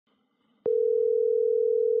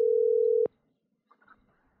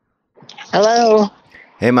Hello.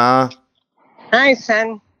 Hey, Ma. Hi,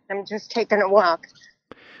 son. I'm just taking a walk.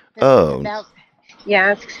 It's Oh, about,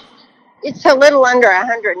 yeah, it's a little under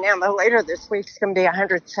 100 now, but later this week's going to be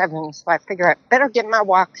 107, so I figure I better get my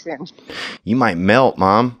walks in. you might melt,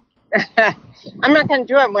 Mom. I'm not going to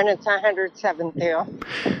do it when it's 107, Theo.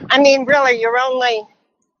 I mean, really,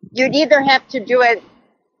 you'd either have to do it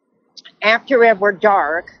after it were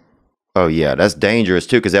dark, Oh, yeah, that's dangerous,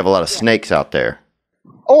 too, because they have a lot of yeah, snakes out there.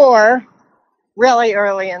 or really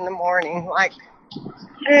early in the morning, like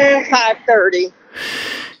 5:30.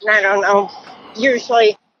 I don't know.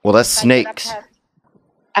 Usually, Well, that's if I get up snakes.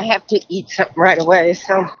 I have to eat something right away.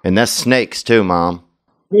 So And that's snakes, too, Mom.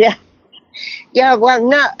 yeah, yeah. Well,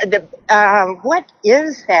 no. What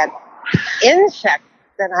is that insect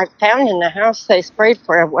that I found in the house? They sprayed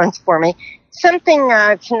for it once for me. Something.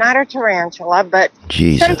 It's not a tarantula, but something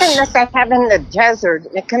Jesus. that they have in the desert.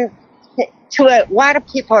 It can to a lot of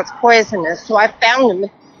people. It's poisonous. So I found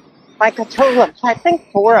them, like a total of I think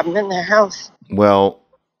 4 of them in the house. Well,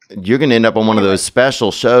 you're going to end up on one of Anyway, those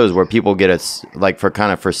special shows where people get like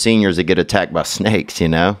for seniors that get attacked by snakes,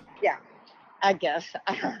 yeah. I guess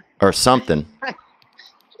or something.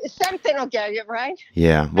 something will get you right.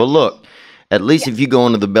 Yeah. Well, look, at least Yeah. if you go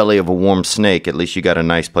into the belly of a warm snake, at least you got a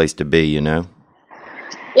nice place to be.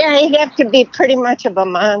 Yeah, you have to be pretty much of a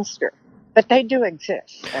monster, but they do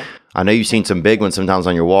exist. So. I know you've seen some big ones sometimes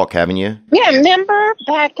on your walk, haven't you? Yeah, remember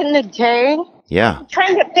back in the day? Yeah. I'm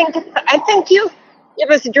trying to think. I think it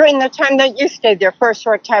was during the time that you stayed there for a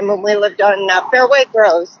short time when we lived on Fairway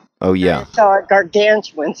Groves. Oh, And I yeah. saw a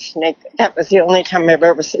gargantuan snake. That was the only time I've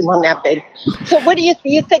ever seen one that big. So, what do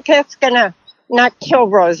you think that's gonna not kill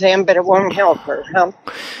Roseanne, but it won't help her? Huh?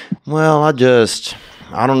 Well, I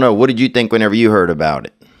don't know. What did you think whenever you heard about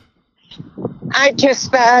it? I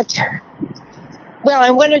just thought, well,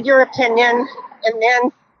 I wanted your opinion, and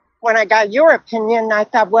then when I got your opinion, I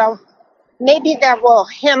thought, well, maybe that will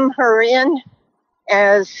hem her in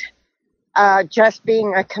as just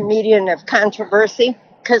being a comedian of controversy,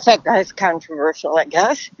 because that guy's controversial, I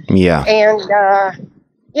guess. Yeah. And,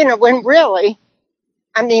 when really,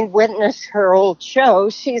 I mean, witness her old show,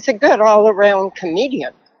 she's a good all around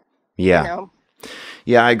comedian, you Yeah. know?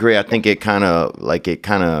 Yeah, I agree. I think I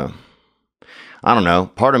don't know.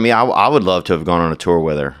 Part of me, I would love to have gone on a tour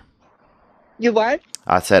with her. You what?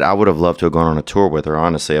 I said I would have loved to have gone on a tour with her,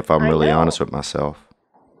 honestly, if I'm I really honest know. with myself.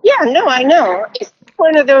 Yeah, no, I know. It's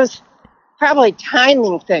one of those probably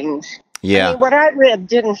timing things. I Yeah. mean, what I read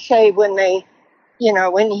didn't say when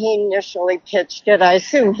when he initially pitched it. I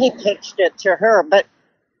assume he pitched it to her, but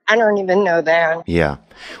I don't even know that. Yeah.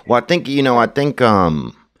 Well, I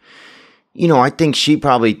think she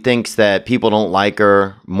probably thinks that people don't like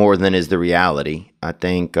her more than is the reality.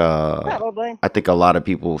 Probably. I think a lot of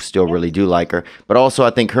people still Yeah. really do like her, but also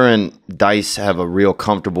I think her and Dice have a real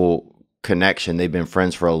comfortable connection. They've been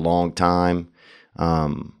friends for a long time.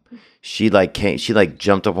 Um, she like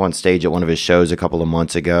jumped up on stage at one of his shows a couple of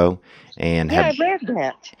months ago and Yeah, I had read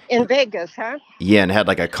that. In Vegas, huh? yeah, and had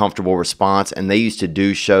like a comfortable response. And they used to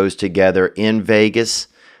do shows together in Vegas.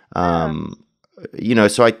 Huh. Um,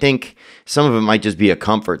 so I think some of it might just be a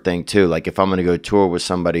comfort thing too. Like if I'm going to go tour with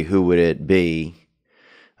somebody, who would it be?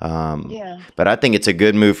 Yeah. But I think it's a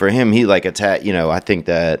good move for him. He like I think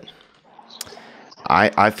that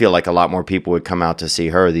I feel like a lot more people would come out to see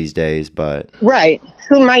her these days, but Right.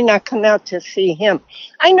 Who might not come out to see him?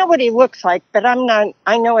 I know what he looks like, but I'm not.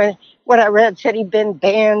 I know what I read said he'd been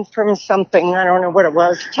banned from something. I don't know what it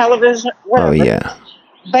was, television, oh whatever. yeah.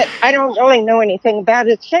 But I don't really know anything about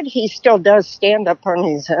it. It said he still does stand up on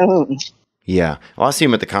his own. Yeah. Well, I see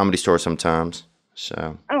him at the Comedy Store sometimes.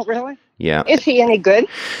 So, Oh, really? yeah. Is he any good?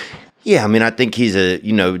 Yeah, I mean, I think he's a,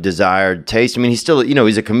 desired taste. I mean, he's still,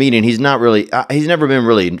 he's a comedian. He's not really, he's never been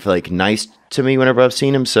really like nice to me whenever I've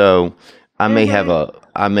seen him. So Mm-hmm.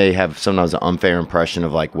 I may have sometimes an unfair impression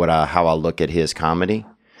of like how I look at his comedy.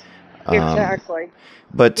 Exactly.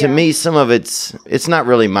 But to Yeah. me, some of it's not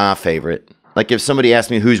really my favorite. Like if somebody asked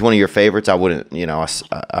me who's one of your favorites, I wouldn't,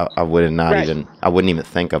 I wouldn't Right. I wouldn't even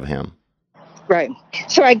think of him. Right.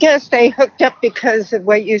 So I guess they hooked up because of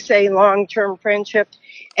what you say, long-term friendship,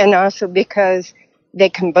 and also because they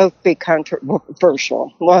can both be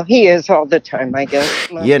controversial. Well, he is all the time, I guess.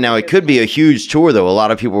 Yeah, Most now of it his could be a work. huge tour though. A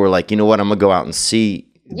lot of people were like, you know what, I'm gonna go out and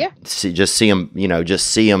Yeah. just see him, just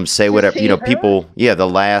see him say To whatever, see her. people, yeah, the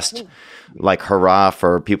last like hurrah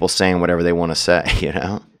for people saying whatever they want to say.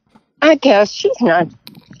 I guess she's not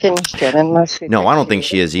finished yet, unless she No, I thinks don't she think is.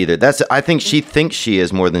 she is either. I think she thinks she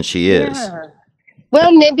is more than she is. Yeah.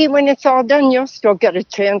 Well, maybe when it's all done, you'll still get a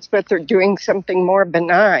chance with her doing something more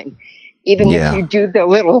benign, even if Yeah. you do the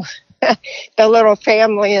little the little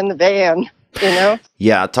family in the van, you know?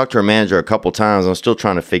 Yeah, I talked to her manager a couple times. I'm still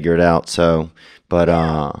trying to figure it out. So, but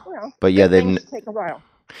yeah, good things take a while.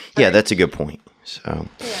 Yeah, Right. that's a good point. So,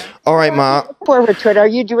 Yeah. all right, Ma. Look forward to it. Are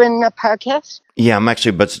you doing a podcast? Yeah, I'm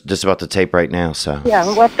actually just about to tape right now. So, Yeah.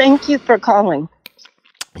 Well, thank you for calling.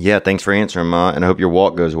 yeah, thanks for answering, Ma, and I hope your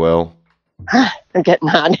walk goes well. I'm getting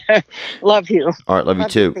on. Love you. All right, love you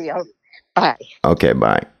too. Theo. Bye. Okay,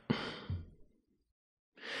 bye.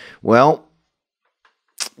 Well,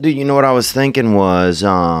 dude, you know what I was thinking was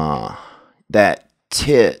that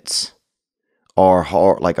tits are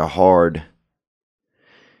hard, like a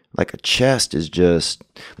chest is just,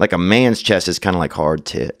 like a man's chest is kind of like hard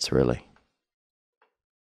tits, really.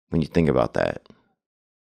 When you think about that.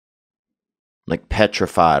 Like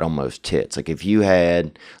petrified almost tits. Like if you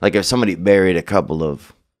had, like if somebody buried a couple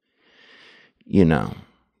of, you know,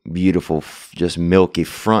 beautiful, just milky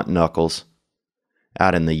front knuckles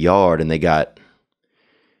out in the yard and they got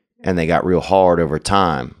real hard over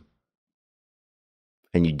time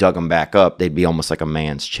and you dug them back up, they'd be almost like a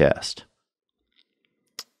man's chest.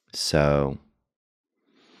 So,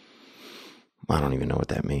 I don't even know what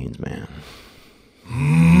that means, man.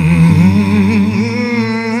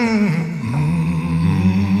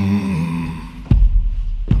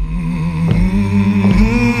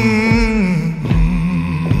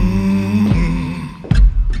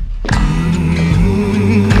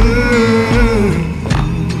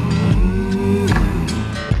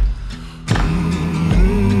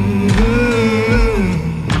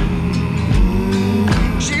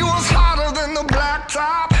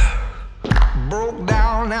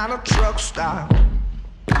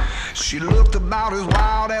 She looked about as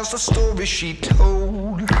wild as the story she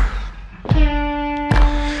told.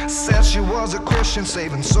 Said she was a Christian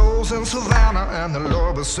saving souls in Savannah, and the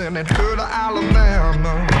Lord was sending her to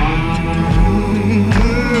Alabama.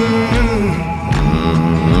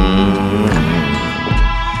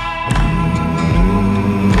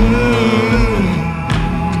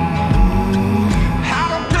 Had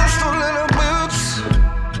a pistol in her boots,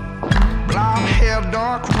 blonde hair,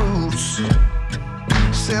 dark roots.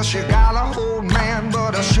 Says she got a hold man,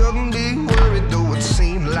 but I shouldn't be worried, though it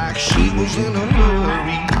seemed like she was in a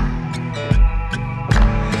hurry.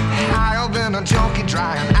 Higher than a junkie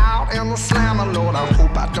drying out in the slammer. Lord, I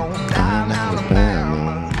hope I don't die in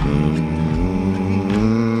Alabama.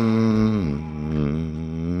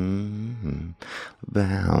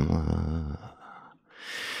 Alabama.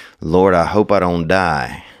 Lord, I hope I don't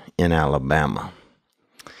die in Alabama.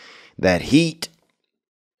 That heat,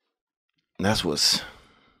 that's what's...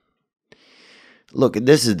 Look,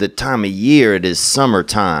 this is the time of year. It is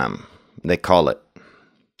summertime, they call it,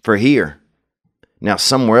 for here. Now,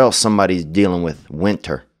 somewhere else, somebody's dealing with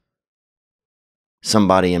winter.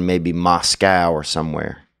 Somebody in maybe Moscow or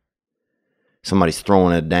somewhere. Somebody's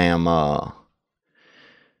throwing a damn, not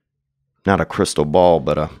a crystal ball,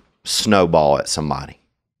 but a snowball at somebody.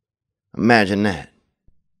 Imagine that.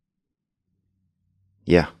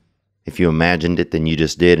 Yeah. If you imagined it, then you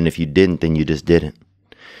just did. And if you didn't, then you just didn't.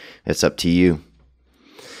 It's up to you.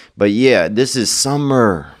 But yeah, this is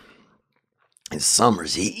summer. And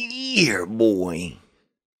summer's here, boy.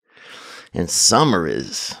 And summer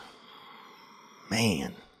is,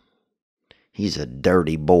 man, he's a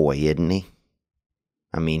dirty boy, isn't he?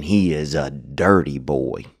 I mean, he is a dirty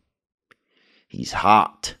boy. He's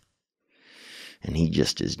hot. And he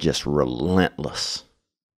just is just relentless.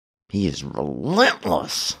 He is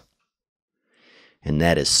relentless. And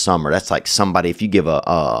that is summer. That's like somebody, if you give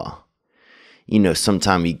a you know,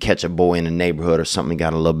 sometime you catch a boy in a neighborhood or something,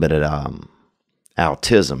 got a little bit of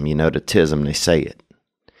autism, you know, the tism, they say it.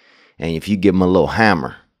 And if you give him a little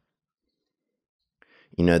hammer,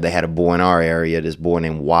 you know, they had a boy in our area, this boy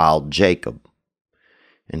named Wild Jacob.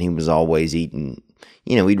 And he was always eating,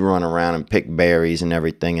 you know, he'd run around and pick berries and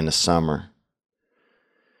everything in the summer.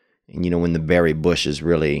 And, you know, when the berry bushes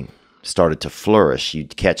really started to flourish,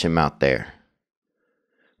 you'd catch him out there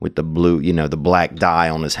with the blue, you know, the black dye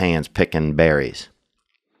on his hands, picking berries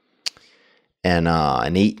and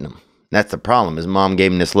eating them. That's the problem. His mom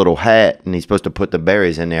gave him this little hat, and he's supposed to put the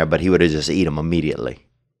berries in there, but he would have just eat them immediately.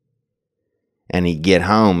 And he'd get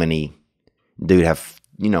home, and dude have,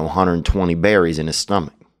 you know, 120 berries in his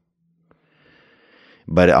stomach.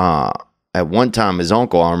 But at one time, his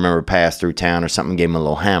uncle, I remember, passed through town or something, gave him a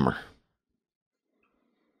little hammer.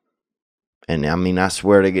 And I mean, I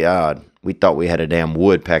swear to God, we thought we had a damn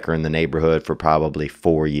woodpecker in the neighborhood for probably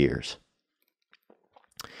 4 years.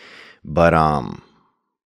 But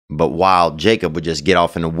Wild Jacob would just get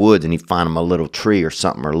off in the woods and he'd find him a little tree or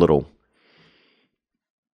something, or a little,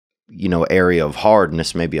 you know, area of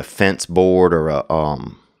hardness, maybe a fence board or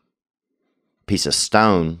piece of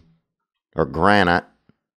stone or granite,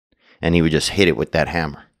 and he would just hit it with that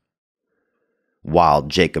hammer. While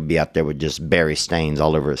Jacob be out there with just berry stains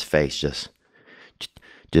all over his face, just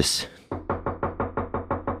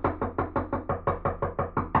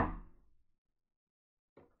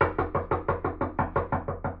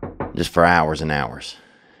for hours and hours.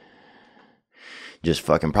 Just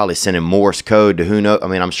fucking probably sending Morse code to who knows. I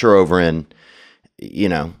mean, I'm sure over in, you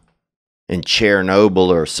know, in Chernobyl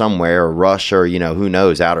or somewhere, or Russia, or, you know, who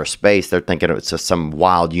knows, outer space, they're thinking it's just some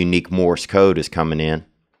wild, unique Morse code is coming in.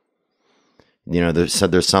 You know,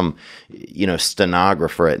 there's some, you know,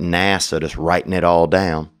 stenographer at NASA just writing it all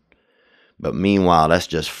down. But meanwhile, that's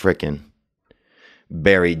just freaking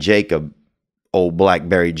Barry Jacob, old black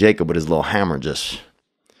Barry Jacob with his little hammer just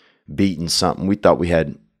beating something. We thought we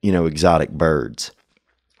had, you know, exotic birds.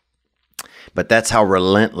 But that's how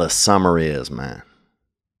relentless summer is, man.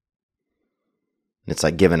 It's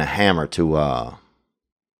like giving a hammer to a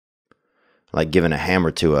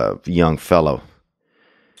young fellow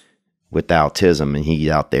with autism, and he's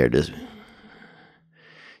out there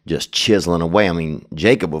just chiseling away. I mean,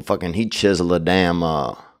 Jacob would he'd chisel a damn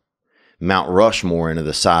Mount Rushmore into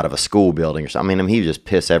the side of a school building or something. I mean, he would just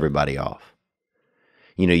piss everybody off.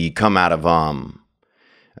 You know, you come out of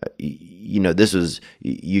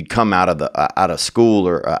you'd come out of school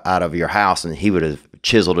or out of your house, and he would have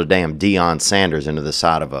chiseled a damn Deion Sanders into the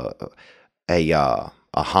side of a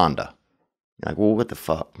Honda. You're like, well, what the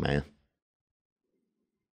fuck, man?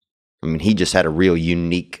 I mean, he just had a real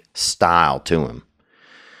unique style to him.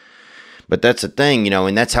 But that's the thing, you know,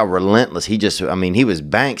 and that's how relentless he was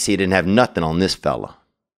Banksy. He didn't have nothing on this fella.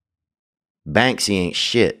 Banksy ain't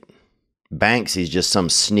shit. Banksy's just some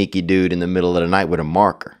sneaky dude in the middle of the night with a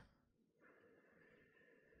marker.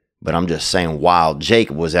 But I'm just saying, Wild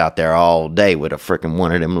Jacob was out there all day with a freaking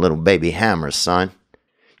one of them little baby hammers, son.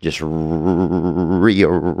 Just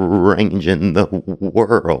rearranging the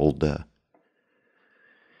world.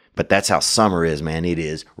 But that's how summer is, man. It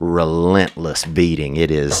is relentless beating.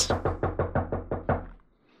 It is.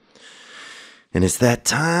 And it's that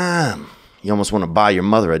time. You almost want to buy your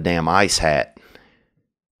mother a damn ice hat.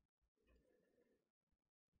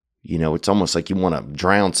 You know, it's almost like you want to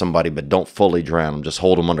drown somebody, but don't fully drown them. Just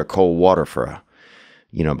hold them under cold water for,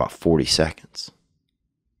 about 40 seconds.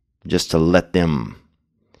 Just to let them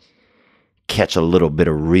catch a little bit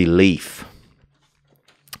of relief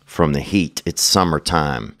from the heat. It's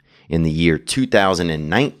summertime in the year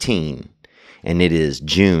 2019, and it is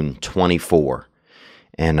June 24.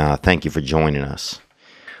 And thank you for joining us.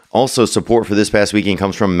 Also, support for this past weekend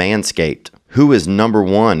comes from Manscaped, who is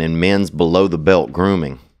 #1 in men's below-the-belt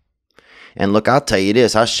grooming. And look, I'll tell you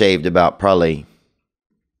this, I shaved about probably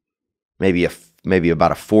maybe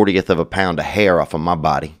about a 40th of a pound of hair off of my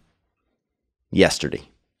body yesterday.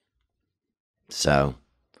 So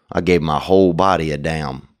I gave my whole body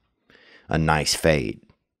a nice fade.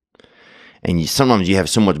 And sometimes you have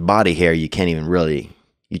so much body hair you can't even really,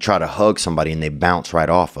 you try to hug somebody and they bounce right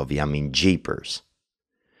off of you. I mean, jeepers.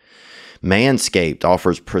 Manscaped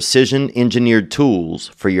offers precision-engineered tools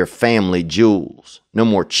for your family jewels. No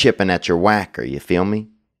more chipping at your whacker, you feel me?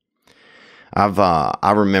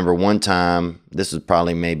 I remember one time, this was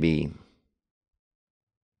probably maybe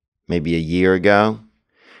a year ago,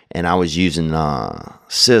 and I was using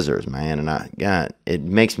scissors, man, and it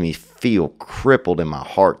makes me feel crippled in my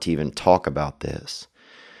heart to even talk about this.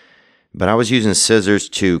 But I was using scissors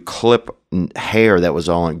to clip hair that was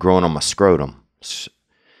growing on my scrotum.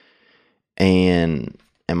 And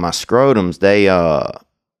my scrotums, they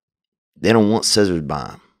don't want scissors by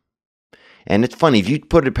them. And it's funny, if you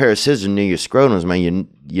put a pair of scissors near your scrotums, man,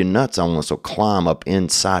 your nuts almost will climb up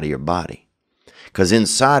inside of your body. Because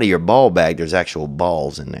inside of your ball bag, there's actual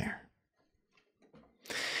balls in there.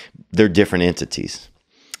 They're different entities.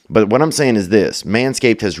 But what I'm saying is this.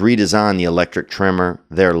 Manscaped has redesigned the electric trimmer.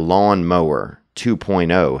 Their Lawn Mower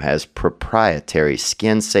 2.0 has proprietary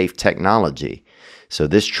skin-safe technology. So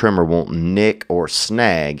this trimmer won't nick or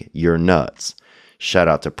snag your nuts. Shout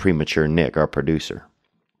out to Premature Nick, our producer.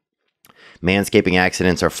 Manscaping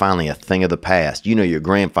accidents are finally a thing of the past. You know your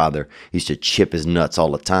grandfather used to chip his nuts all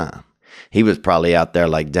the time. He was probably out there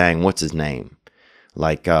like, dang, what's his name?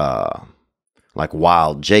 Like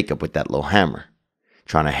Wild Jacob with that little hammer.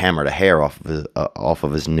 Trying to hammer the hair off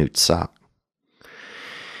of his newt sock.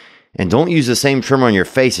 And don't use the same trimmer on your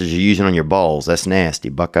face as you're using on your balls. That's nasty,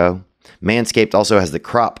 bucko. Manscaped also has the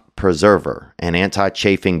Crop Preserver, an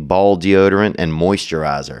anti-chafing ball deodorant and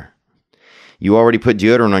moisturizer. You already put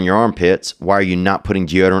deodorant on your armpits. Why are you not putting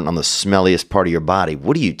deodorant on the smelliest part of your body?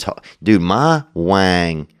 What are you talking? Dude, my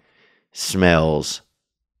wang smells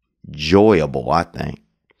joyable, I think.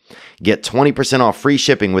 Get 20% off free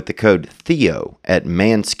shipping with the code Theo at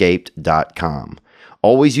manscaped.com.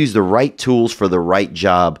 Always use the right tools for the right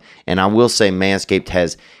job, and I will say Manscaped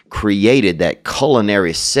has created that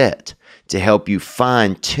culinary set to help you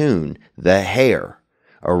fine-tune the hair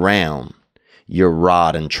around your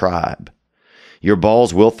rod and tribe. Your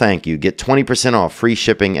balls will thank you. Get 20% off free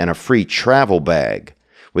shipping and a free travel bag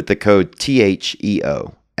with the code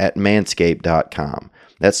THEO at manscaped.com.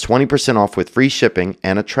 That's 20% off with free shipping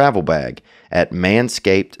and a travel bag at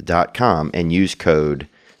manscaped.com and use code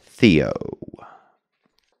Theo.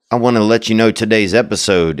 I want to let you know today's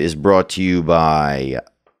episode is brought to you by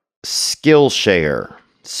Skillshare.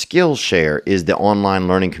 Skillshare is the online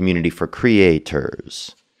learning community for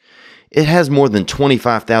creators. It has more than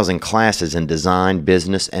 25,000 classes in design,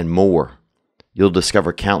 business, and more. You'll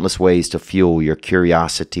discover countless ways to fuel your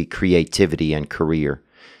curiosity, creativity, and career.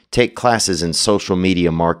 Take classes in social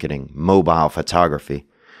media marketing, mobile photography,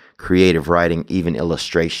 creative writing, even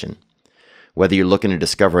illustration. Whether you're looking to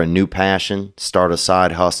discover a new passion, start a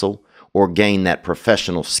side hustle, or gain that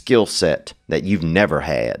professional skill set that you've never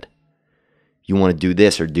had. You want to do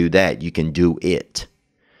this or do that, you can do it.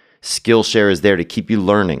 Skillshare is there to keep you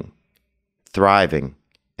learning, thriving,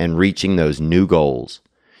 and reaching those new goals.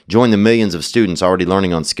 Join the millions of students already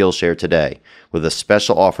learning on Skillshare today with a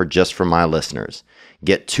special offer just for my listeners.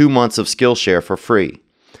 Get 2 months of Skillshare for free.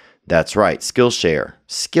 That's right, Skillshare.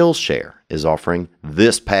 Skillshare is offering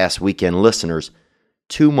this past weekend listeners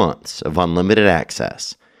 2 months of unlimited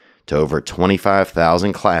access to over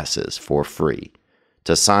 25,000 classes for free.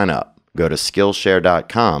 To sign up, go to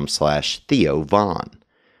Skillshare.com/Theo Von.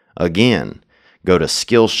 Again, go to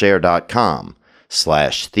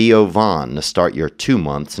Skillshare.com/Theo Von to start your 2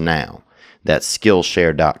 months now. That's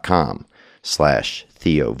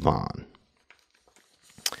Skillshare.com/Theo Von.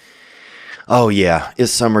 Oh yeah,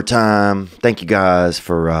 it's summertime. Thank you guys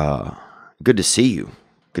for good to see you.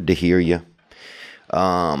 Good to hear you.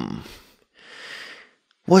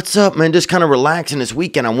 What's up, man? Just kind of relaxing this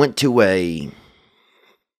weekend. I went to a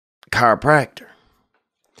chiropractor.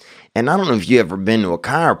 And I don't know if you ever been to a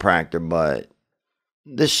chiropractor, but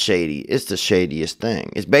it's the shadiest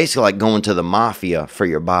thing. It's basically like going to the mafia for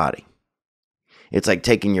your body. It's like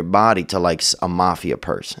taking your body to like a mafia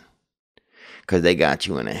person. Because they got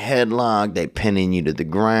you in a headlock, they pinning you to the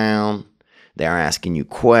ground, they're asking you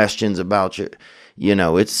questions about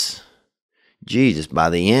it's, Jesus, by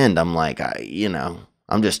the end, I'm like,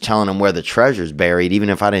 I'm just telling them where the treasure's buried, even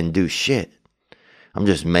if I didn't do shit. I'm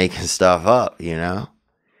just making stuff up,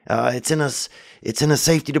 It's in a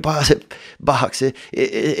safety deposit box.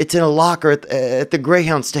 It's in a locker at the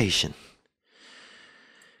Greyhound station.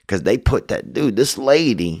 Because they put this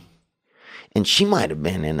lady, and she might have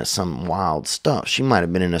been into some wild stuff. She might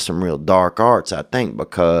have been into some real dark arts, I think,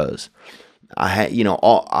 because I had,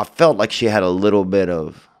 I felt like she had a little bit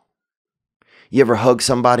of, you ever hug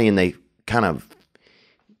somebody and they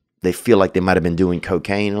feel like they might have been doing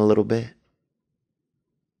cocaine a little bit?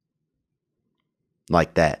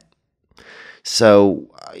 Like that. So,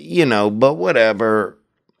 but whatever.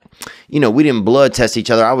 We didn't blood test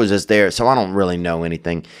each other. I was just there, so I don't really know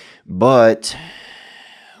anything. But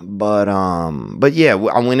yeah,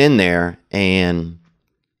 I went in there and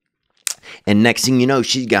next thing you know,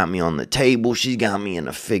 she's got me on the table. She's got me in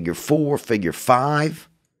a figure 4, figure 5.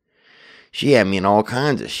 She had me in all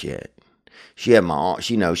kinds of shit. She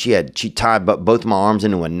had she tied both my arms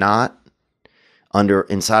into a knot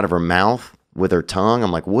inside of her mouth with her tongue.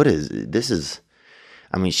 I'm like, what is this?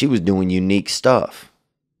 She was doing unique stuff.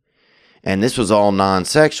 And this was all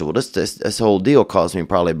non-sexual. This whole deal cost me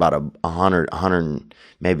probably about $100,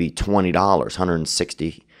 maybe $20,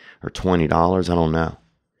 $160 or $20. I don't know.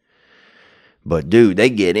 But dude,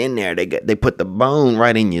 they get in there. They put the bone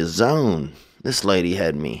right in your zone. This lady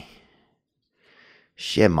had me.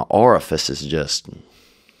 She had my orifices just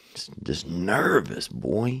nervous,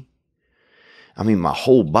 boy. My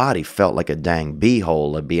whole body felt like a dang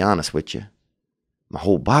beehole, to be honest with you. My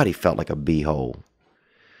whole body felt like a beehole.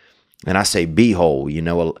 And I say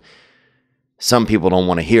beehole, some people don't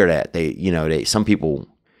want to hear that. Some people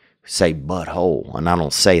say butthole, and I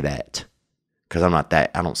don't say that. Because I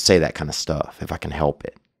don't say that kind of stuff if I can help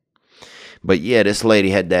it. But yeah, this lady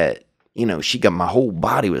had that, she got, my whole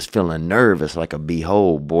body was feeling nervous like a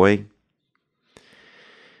beehole, boy.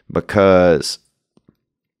 Because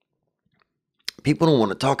people don't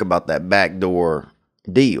want to talk about that backdoor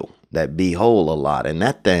deal, that beehole a lot. And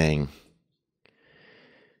that thing,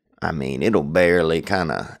 it'll barely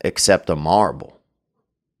kind of accept a marble.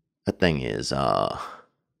 That thing is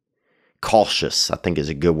cautious, I think is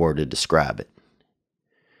a good word to describe it.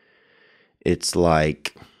 It's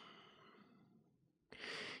like,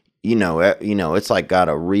 it's like got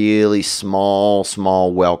a really small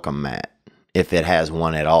welcome mat, if it has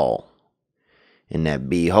one at all. And that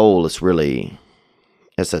B-hole, it's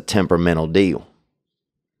a temperamental deal.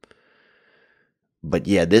 But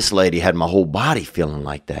yeah, this lady had my whole body feeling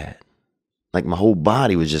like that. Like my whole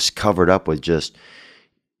body was just covered up with just,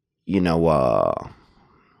 that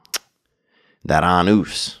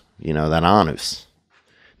anus,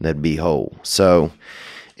 that B-hole. So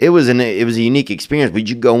it was a unique experience. But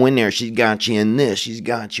you go in there, she's got you in this, she's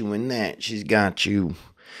got you in that, she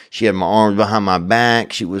had my arms behind my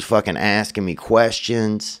back, she was fucking asking me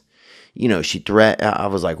questions. I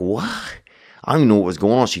was like, what? I don't even know what was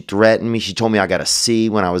going on. She threatened me. She told me I got a C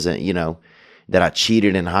when I was that I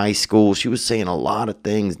cheated in high school. She was saying a lot of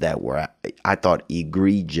things that were, I thought,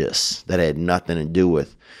 egregious, that had nothing to do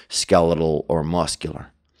with skeletal or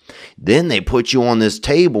muscular. Then they put you on this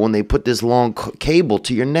table and they put this long cable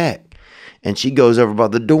to your neck. And she goes over by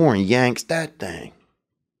the door and yanks that thing.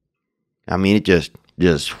 I mean, it just,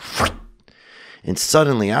 and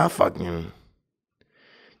suddenly I didn't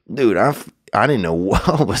know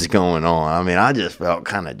what was going on. I mean, I just felt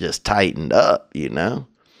kind of just tightened up,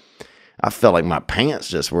 I felt like my pants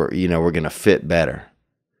just were going to fit better.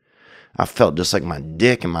 I felt just like my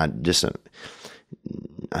dick and I just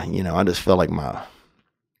felt like my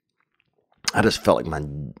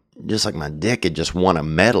dick had just won a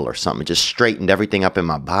medal or something. It just straightened everything up in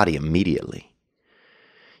my body immediately.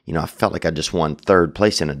 I felt like I just won third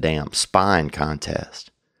place in a damn spine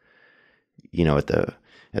contest,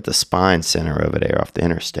 at the spine center over there off the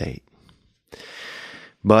interstate.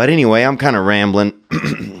 But anyway, I'm kind of rambling.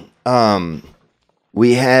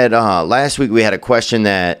 We had, last week we had a question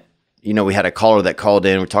that, we had a caller that called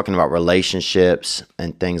in. We're talking about relationships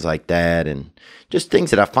and things like that. And just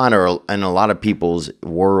things that I find are in a lot of people's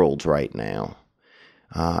worlds right now.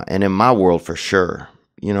 And in my world for sure.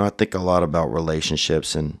 I think a lot about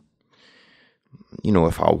relationships and,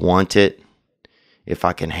 if I want it, if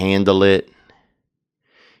I can handle it.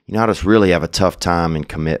 I just really have a tough time in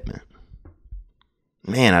commitment.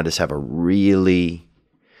 Man, I just have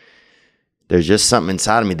there's just something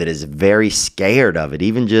inside of me that is very scared of it.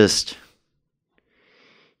 Even just,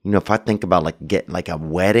 if I think about getting a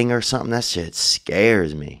wedding or something, that shit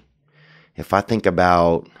scares me. If I think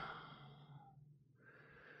about,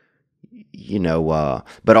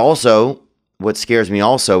 but also what scares me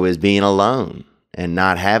also is being alone and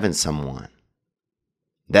not having someone.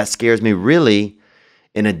 That scares me really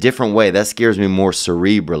in a different way. That scares me more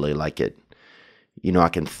cerebrally, I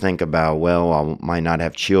can think about, well, I might not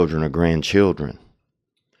have children or grandchildren.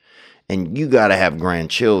 And you got to have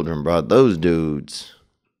grandchildren, bro. Those dudes,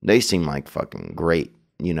 they seem like fucking great,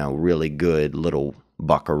 really good little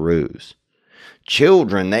buckaroos.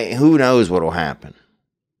 Children, who knows what'll happen.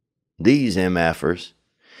 These MFers.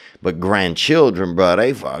 But grandchildren, bro,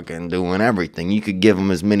 they fucking doing everything. You could give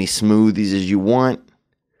them as many smoothies as you want.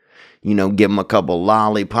 Give them a couple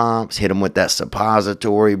lollipops. Hit them with that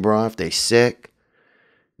suppository, bro, if they sick.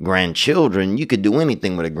 Grandchildren, you could do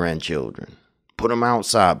anything with a grandchildren. Put them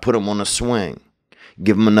outside. Put them on a swing.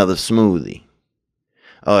 Give them another smoothie.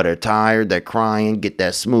 Oh, they're tired. They're crying. Get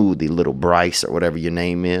that smoothie, little Bryce or whatever your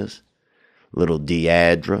name is. Little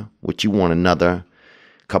Deidre. What you want, another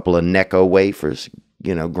couple of Necco wafers?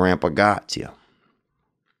 Grandpa got you.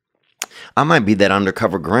 I might be that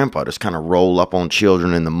undercover grandpa, just kind of roll up on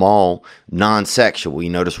children in the mall, non-sexual,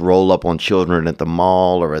 just roll up on children at the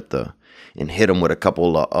mall or and hit them with a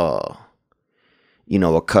couple of,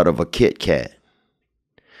 a cut of a Kit Kat.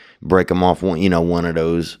 Break them off one of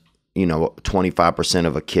those, 25%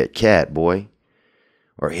 of a Kit Kat, boy.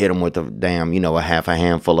 Or hit them with a damn, a half a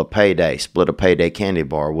handful of Payday. Split a Payday candy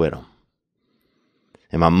bar with them.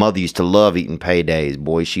 And my mother used to love eating Paydays,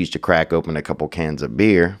 boy. She used to crack open a couple cans of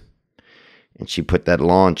beer. And she put that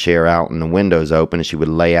lawn chair out and the windows open and she would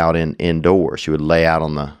lay out indoors. She would lay out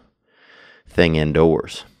on the thing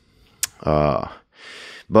indoors. And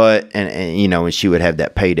she would have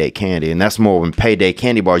that Payday candy. And that's more when Payday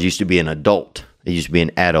candy bars used to be an adult. It used to be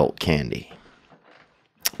an adult candy.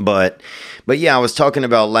 But yeah, I was talking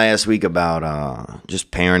about last week about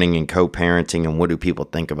just parenting and co-parenting and what do people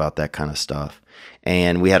think about that kind of stuff.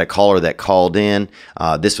 And we had a caller that called in.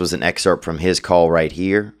 This was an excerpt from his call right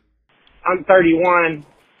here. I'm 31,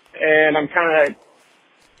 and I'm kind of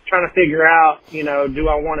trying to figure out, do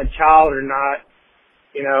I want a child or not?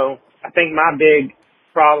 I think my big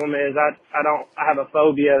problem is I have a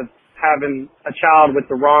phobia of having a child with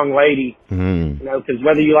the wrong lady. Mm-hmm. Because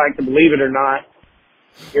whether you like to believe it or not,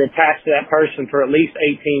 you're attached to that person for at least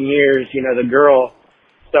 18 years, the girl.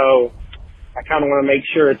 So I kind of want to make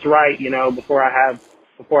sure it's right, before I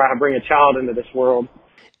bring a child into this world.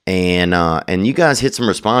 And you guys hit some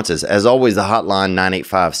responses. As always, the hotline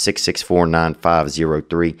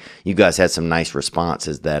 985-664-9503. You guys had some nice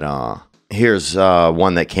responses that here's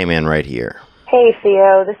one that came in right here. Hey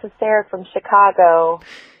Theo, this is Sarah from Chicago.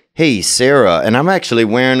 Hey Sarah, and I'm actually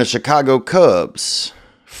wearing the Chicago Cubs.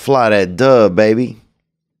 Fly that dub, baby.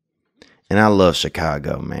 And I love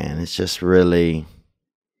Chicago, man. It's just really,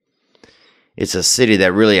 it's a city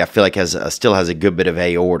that really I feel like still has a good bit of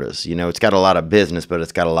aortas. You know, it's got a lot of business, but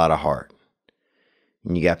it's got a lot of heart.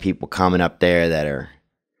 And you got people coming up there that are,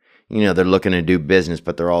 you know, they're looking to do business,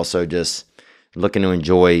 but they're also just looking to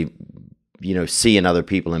enjoy, you know, seeing other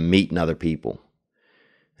people and meeting other people.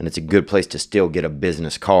 And it's a good place to still get a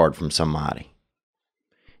business card from somebody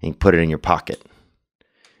and put it in your pocket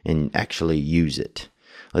and actually use it.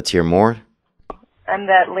 Let's hear more. I'm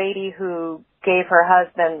that lady who gave her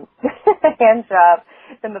husband a hand job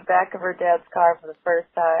in the back of her dad's car for the first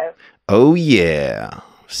time. Oh, yeah.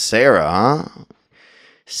 Sarah, huh?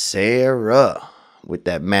 Sarah, with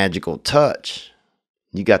that magical touch.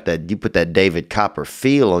 You got that, you put that David Copper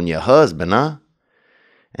feel on your husband, huh?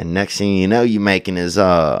 And next thing you know, you're making his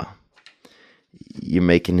blue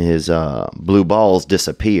balls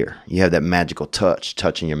disappear. You have that magical touch,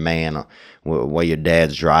 touching your man while your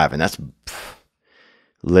dad's driving. That's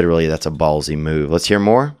literally, that's a ballsy move. Let's hear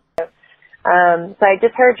more. So I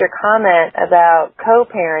just heard your comment about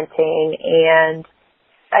co-parenting, and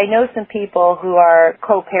I know some people who are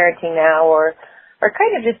co-parenting now or are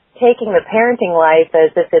kind of just taking the parenting life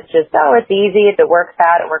as if it's just, oh, it's easy. If it works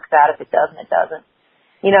out, it works out. If it doesn't, it doesn't.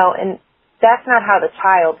 You know, and that's not how the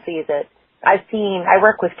child sees it. I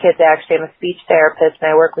work with kids actually. I'm a speech therapist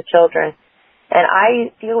and I work with children. And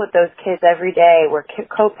I deal with those kids every day where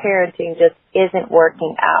co-parenting just isn't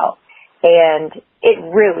working out. And it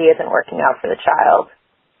really isn't working out for the child.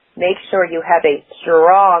 Make sure you have a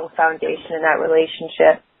strong foundation in that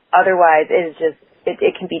relationship. Otherwise,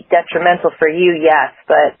 it can be detrimental for you, yes,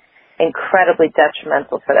 but incredibly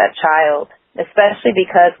detrimental for that child. Especially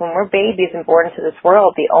because when we're babies and born into this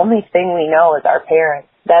world, the only thing we know is our parents.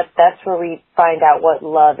 That's where we find out what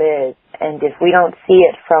love is. And if we don't see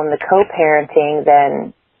it from the co-parenting,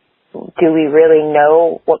 then do we really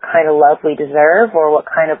know what kind of love we deserve or what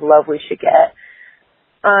kind of love we should get?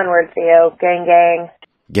 Onward, Theo. Gang, gang.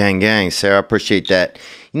 Gang, gang. Sarah, I appreciate that.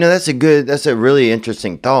 You know, that's a really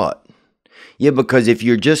interesting thought. Yeah, because if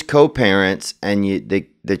you're just co-parents and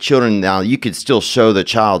the children, now you could still show the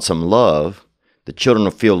child some love. The children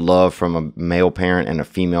will feel love from a male parent and a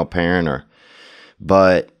female parent,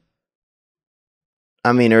 but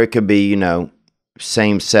I mean, or it could be, you know,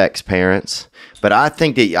 same-sex parents. But I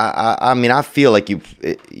think that I feel like you're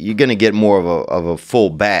going to get more of a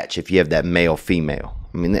full batch if you have that male-female.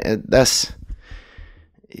 I mean, that's,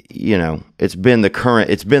 you know, it's been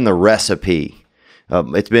the recipe.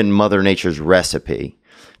 It's been Mother Nature's recipe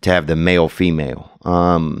to have the male-female.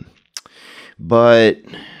 But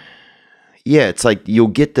yeah, it's like you'll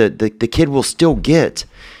get the kid will still get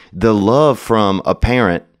the love from a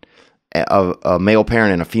parent, a male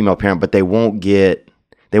parent and a female parent, but they won't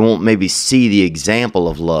maybe see the example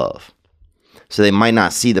of love. So they might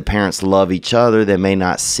not see the parents love each other. They may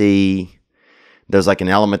not see, there's like an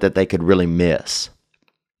element that they could really miss.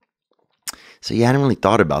 So yeah, I hadn't really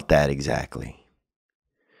thought about that exactly.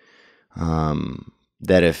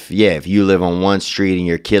 That if you live on one street and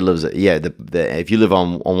your kid lives, if you live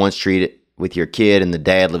on one street with your kid and the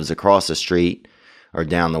dad lives across the street or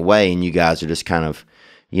down the way and you guys are just kind of,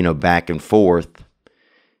 you know, back and forth,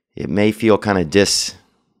 it may feel kind of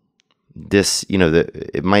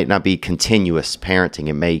it might not be continuous parenting.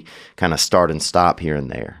 It may kind of start and stop here and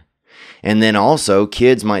there. And then also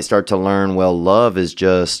kids might start to learn, well, love is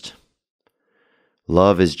just, you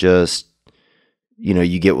know,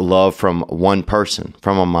 you get love from one person,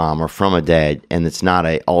 from a mom or from a dad, and it's not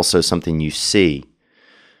also something you see.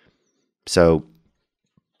 So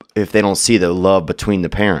if they don't see the love between the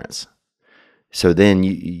parents, so then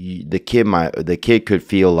the kid could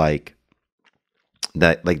feel like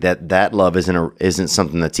that love isn't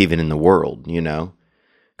something that's even in the world, you know,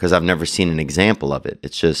 because I've never seen an example of it.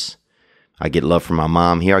 It's just, I get love from my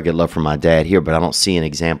mom here, I get love from my dad here, but I don't see an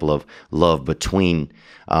example of love between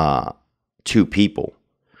two people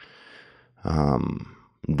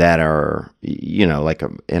that are, you know, like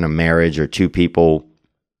in a marriage, or two people,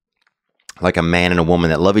 like a man and a woman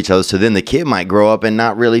that love each other. So then the kid might grow up and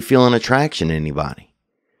not really feel an attraction to anybody.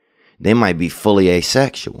 They might be fully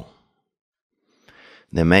asexual.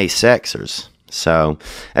 Them asexers. So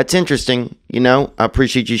that's interesting. You know, I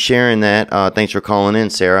appreciate you sharing that. Thanks for calling in,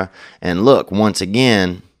 Sarah. And look, once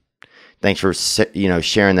again, Thanks for,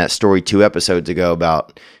 sharing that story 2 episodes ago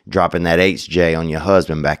about dropping that HJ on your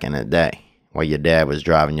husband back in the day while your dad was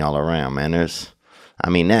driving y'all around, man.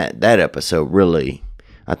 That episode really,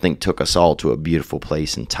 I think, took us all to a beautiful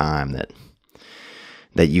place in time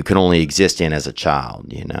that you can only exist in as a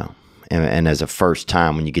child, and as a first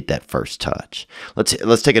time when you get that first touch.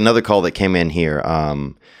 Let's take another call that came in here.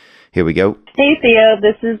 Here we go. Hey, Theo.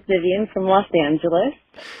 This is Vivian from Los Angeles.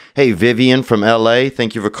 Hey, Vivian from LA.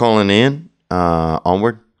 Thank you for calling in.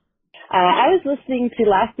 Onward. I was listening to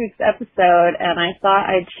last week's episode, and I thought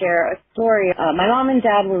I'd share a story. My mom and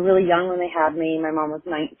dad were really young when they had me. My mom was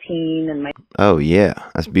 19, and Oh, yeah.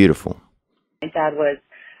 That's beautiful. my dad was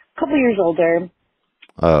a couple years older.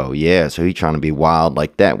 Oh, yeah. So he's trying to be wild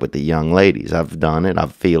like that with the young ladies. I've done it. I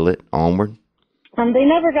feel it. Onward. They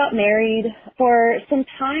never got married. For some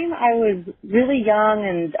time, I was really young,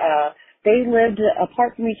 and they lived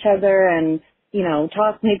apart from each other and,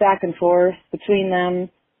 tossed me back and forth between them.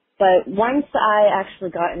 But once I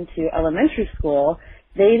actually got into elementary school,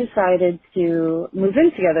 they decided to move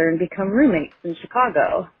in together and become roommates in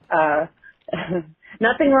Chicago.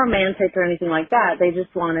 Nothing romantic or anything like that. They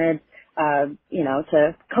just wanted,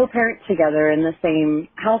 to co-parent together in the same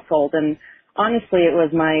household. And honestly, it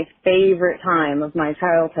was my favorite time of my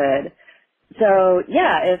childhood. So,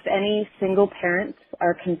 yeah, if any single parents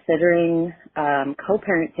are considering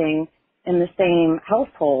co-parenting in the same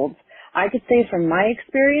household, I could say from my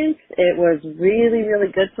experience, it was really,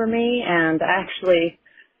 really good for me, and actually,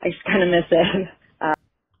 I just kind of miss it.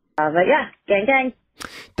 But yeah, gang, gang.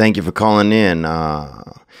 Thank you for calling in.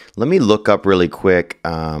 Let me look up really quick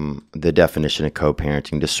the definition of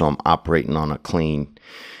co-parenting, just so I'm operating on a clean.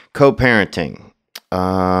 Co-parenting.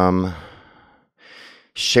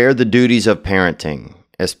 Share the duties of parenting,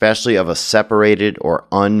 especially of a separated or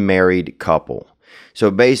unmarried couple.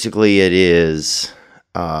 So basically it is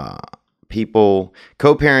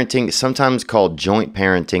co-parenting, sometimes called joint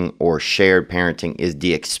parenting or shared parenting, is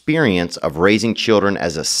the experience of raising children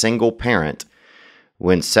as a single parent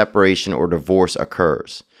when separation or divorce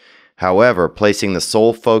occurs. However, placing the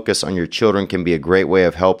sole focus on your children can be a great way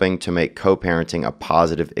of helping to make co-parenting a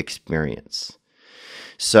positive experience.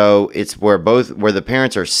 So it's where the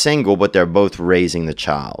parents are single, but they're both raising the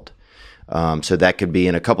child. So that could be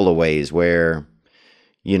in a couple of ways where,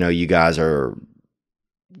 you guys are,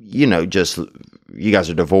 you guys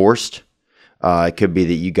are divorced. It could be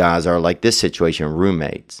that you guys are, like this situation,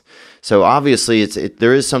 roommates. So obviously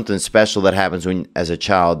there is something special that happens as a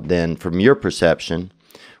child then, from your perception,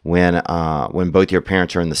 when both your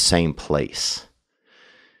parents are in the same place.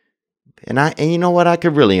 And you know what? I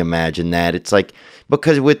could really imagine that. It's like,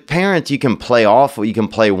 because with parents, you can play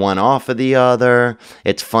one off of the other.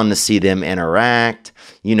 It's fun to see them interact.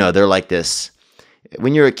 They're like this.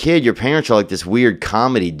 When you're a kid, your parents are like this weird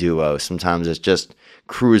comedy duo. Sometimes it's just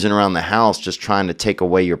cruising around the house, just trying to take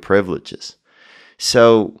away your privileges.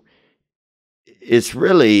 So it's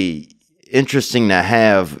really interesting to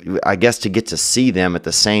have, I guess, to get to see them at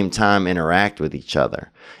the same time interact with each other.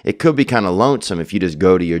 It could be kind of lonesome if you just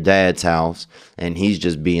go to your dad's house and he's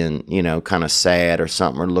just being, kind of sad or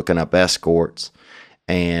something, or looking up escorts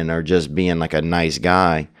or just being like a nice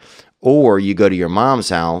guy. Or you go to your mom's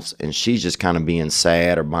house and she's just kind of being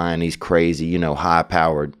sad or buying these crazy,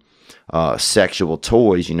 high-powered sexual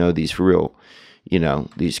toys, these real,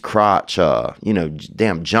 these crotch,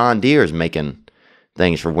 damn, John Deere's making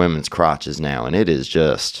things for women's crotches now, and it is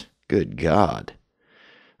just, good God.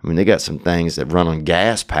 I mean, they got some things that run on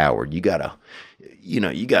gas powered. You gotta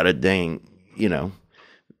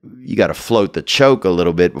float the choke a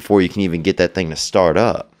little bit before you can even get that thing to start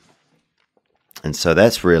up. And so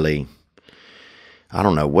that's really, I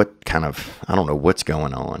don't know what's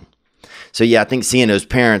going on. So yeah, I think seeing those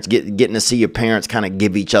parents, getting to see your parents kind of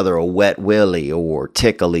give each other a wet willy or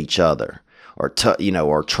tickle each other, or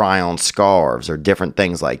try on scarves or different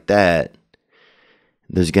things like that.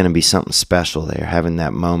 There's going to be something special there, having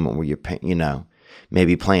that moment where you're,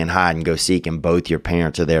 maybe playing hide and go seek and both your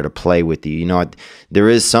parents are there to play with you. There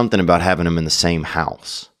is something about having them in the same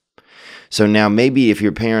house. So now maybe if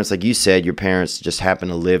your parents, like you said, your parents just happen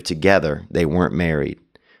to live together, they weren't married,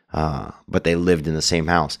 but they lived in the same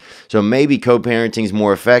house. So maybe co-parenting is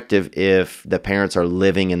more effective if the parents are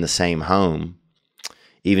living in the same home,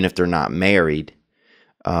 even if they're not married,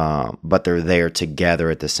 but they're there together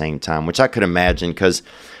at the same time, which I could imagine, because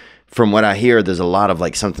from what I hear, there's a lot of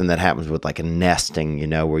like something that happens with like a nesting,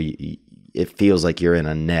 where it feels like you're in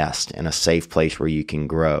a nest, in a safe place where you can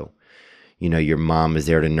grow. Your mom is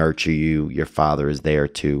there to nurture you. Your father is there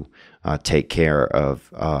to take care of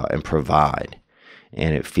and provide.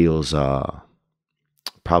 And it feels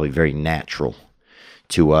probably very natural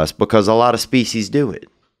to us because a lot of species do it.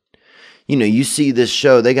 You know, you see this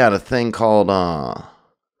show, they got a thing called,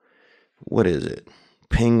 what is it?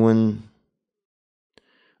 Penguin,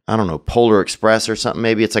 I don't know, Polar Express or something.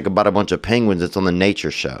 Maybe it's like about a bunch of penguins. It's on the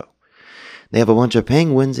nature show. They have a bunch of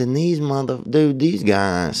penguins and these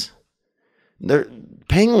guys, they're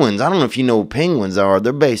penguins. I don't know if you know what penguins are.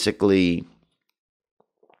 They're basically,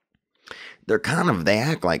 they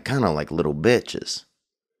act like kind of like little bitches.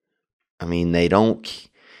 I mean, they don't,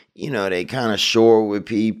 you know, they kind of short with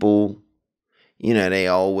people. You know, they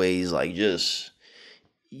always like just,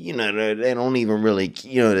 you know, they don't even really,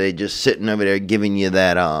 you know, they just sitting over there giving you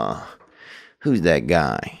that, who's that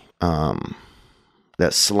guy?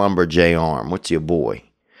 That Slumber J arm. What's your boy?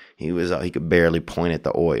 He could barely point at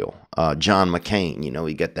the oil. John McCain, you know,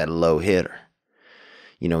 he got that low hitter.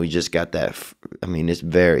 You know, he just got that, I mean, he's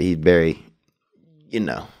very, you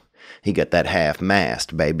know, he got that half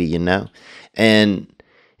mast, baby, you know. And,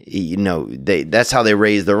 you know, that's how they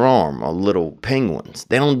raise their arm, little penguins.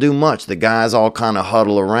 They don't do much. The guys all kind of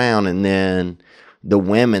huddle around, and then the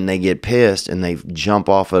women, they get pissed, and they jump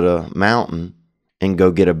off of the mountain and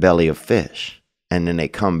go get a belly of fish. And then they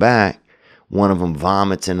come back, one of them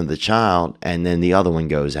vomits into the child, and then the other one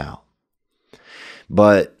goes out.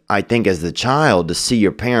 But I think as the child, to see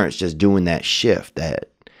your parents just doing that shift, that,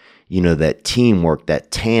 you know, that teamwork,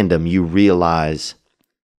 that tandem, you realize,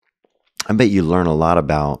 I bet you learn a lot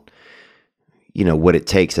about, you know, what it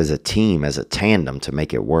takes as a team, as a tandem to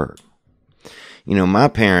make it work. You know, my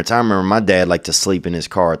parents, I remember my dad liked to sleep in his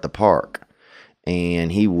car at the park.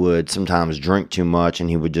 And he would sometimes drink too much, and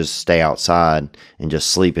he would just stay outside and just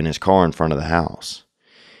sleep in his car in front of the house.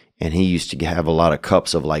 And he used to have a lot of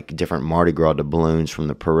cups of like different Mardi Gras doubloons from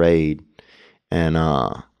the parade. And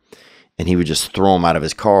he would just throw them out of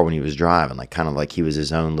his car when he was driving, like kind of like he was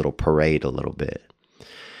his own little parade a little bit.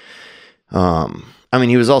 I mean,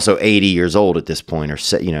 he was also 80 years old at this point, or,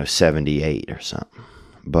 you know, 78 or something.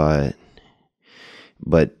 But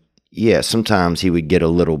yeah, sometimes he would get a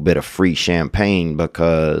little bit of free champagne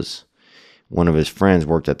because one of his friends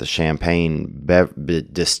worked at the champagne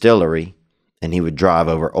distillery, and he would drive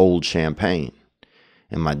over old champagne.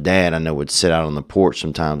 And my dad, I know, would sit out on the porch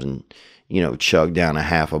sometimes and, you know, chug down a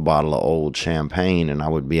half a bottle of old champagne, and I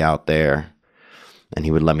would be out there, and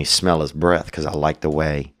he would let me smell his breath because I liked the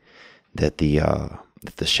way that the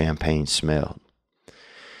champagne smelled.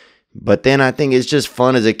 But then I think it's just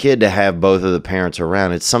fun as a kid to have both of the parents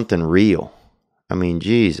around. It's something real. I mean,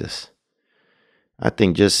 Jesus. I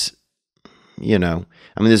think just, you know,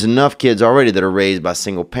 I mean, there's enough kids already that are raised by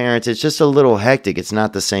single parents. It's just a little hectic. It's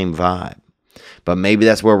not the same vibe. But maybe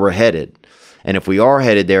that's where we're headed. And if we are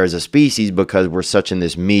headed there as a species, because we're such in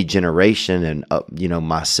this me generation and, you know,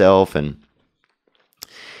 myself and,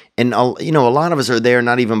 you know, a lot of us are there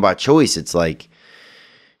not even by choice. It's like,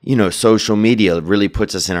 you know, social media really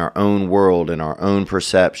puts us in our own world and our own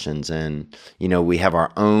perceptions. And, you know, we have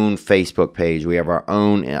our own Facebook page. We have our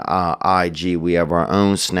own IG. We have our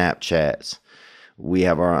own Snapchats. We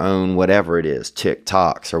have our own whatever it is,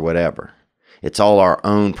 TikToks or whatever. It's all our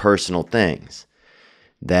own personal things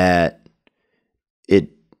that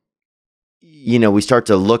you know, we start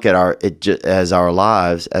to look at as our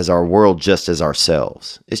lives, as our world, just as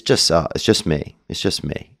ourselves. It's just it's just me. It's just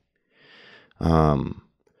me.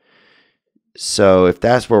 So if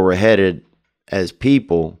that's where we're headed as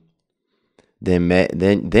people, then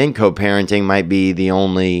co-parenting might be the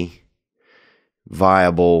only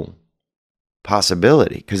viable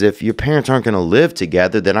possibility. Because if your parents aren't going to live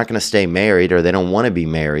together, they're not going to stay married, or they don't want to be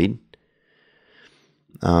married.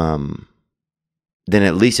 Then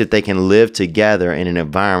at least if they can live together in an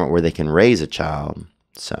environment where they can raise a child.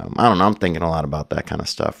 So I don't know. I'm thinking a lot about that kind of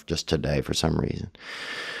stuff just today for some reason.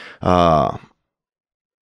 Fuck,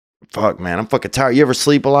 man, I'm fucking tired. You ever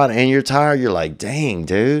sleep a lot and you're tired? You're like, dang,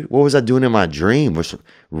 dude, what was I doing in my dream? Was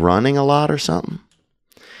running a lot or something?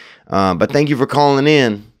 But thank you for calling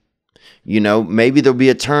in. You know, maybe there'll be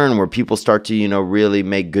a turn where people start to, you know, really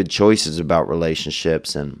make good choices about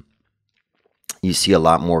relationships, and you see a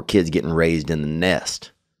lot more kids getting raised in the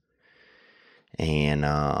nest. And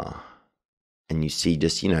you see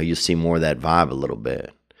just, you know, you'll see more of that vibe a little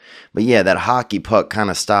bit. But yeah, that hockey puck kind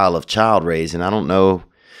of style of child raising, I don't know.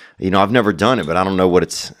 You know, I've never done it, but I don't know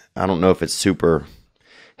I don't know if it's super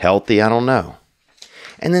healthy. I don't know.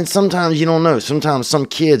 And then sometimes you don't know. Sometimes some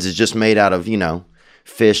kids is just made out of, you know,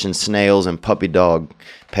 fish and snails and puppy dog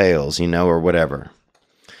pails, you know, or whatever.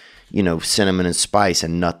 You know, cinnamon and spice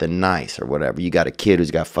and nothing nice or whatever. You got a kid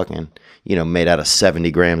who's got fucking, you know, made out of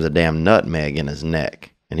 70 grams of damn nutmeg in his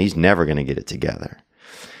neck, and he's never going to get it together.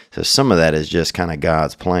 So some of that is just kind of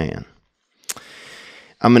God's plan.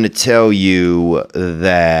 I'm going to tell you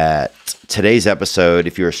that today's episode,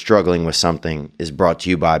 if you're struggling with something, is brought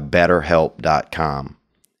to you by Betterhelp.com.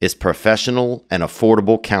 It's professional and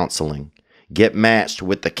affordable counseling. Get matched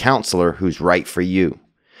with the counselor who's right for you.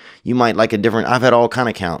 You might like I've had all kind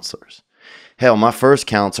of counselors. Hell, my first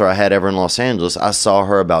counselor I had ever in Los Angeles, I saw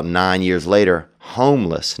her about 9 years later,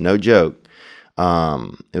 homeless, no joke.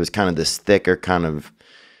 It was kind of this thicker kind of,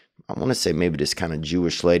 I want to say maybe this kind of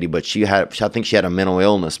Jewish lady, but I think she had a mental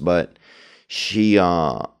illness, but she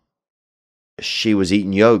was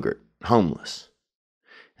eating yogurt, homeless.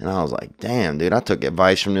 And I was like, damn, dude, I took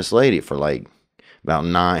advice from this lady for like about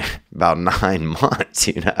nine months,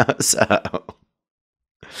 you know? So,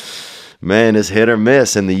 man, it's hit or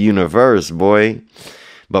miss in the universe, boy.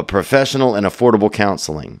 But professional and affordable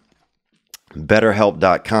counseling.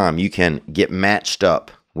 Betterhelp.com, you can get matched up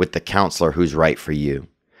with the counselor who's right for you.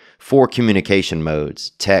 4 communication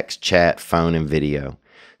modes: text, chat, phone, and video.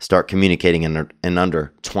 Start communicating in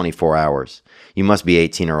under 24 hours. You must be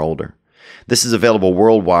 18 or older. This is available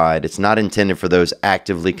worldwide. It's not intended for those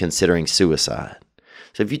actively considering suicide.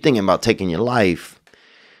 So if you're thinking about taking your life,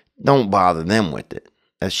 don't bother them with it.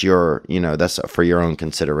 That's that's for your own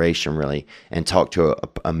consideration, really. And talk to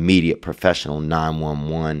a immediate professional,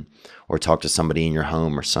 911, or talk to somebody in your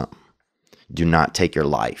home or something. Do not take your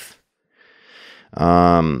life.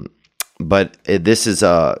 But this is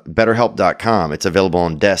Betterhelp.com. It's available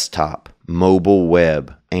on desktop, mobile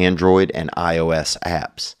web, Android, and iOS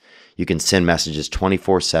apps. You can send messages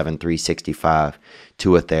 24/7, 365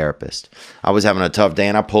 to a therapist. I was having a tough day,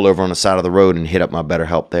 and I pulled over on the side of the road and hit up my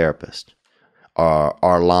BetterHelp therapist.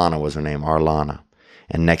 Arlana was her name, Arlana.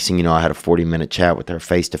 And next thing you know, I had a 40-minute chat with her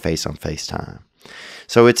face-to-face on FaceTime.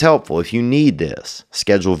 So it's helpful. If you need this,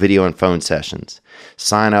 schedule video and phone sessions.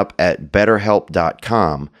 Sign up at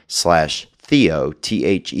betterhelp.com/Theo,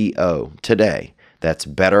 Theo, today. That's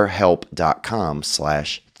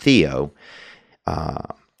betterhelp.com/Theo.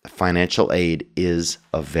 Financial aid is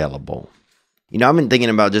available. I've been thinking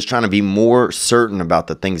about just trying to be more certain about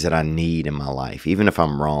the things that I need in my life, even if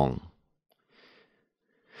I'm wrong.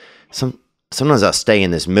 Sometimes I stay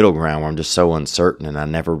in this middle ground where I'm just so uncertain and I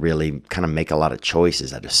never really kind of make a lot of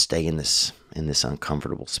choices. I just stay in this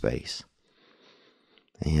uncomfortable space.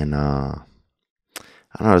 And I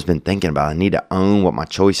don't know, I've been thinking about it. I need to own what my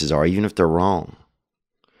choices are, even if they're wrong.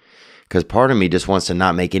 Because part of me just wants to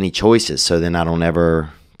not make any choices, so then I don't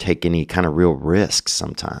ever take any kind of real risks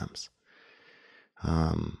sometimes.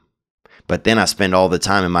 But then I spend all the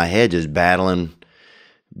time in my head just battling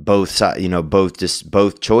both sides,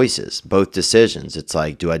 both choices, both decisions. It's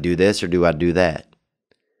like, do I do this or do I do that?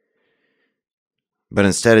 But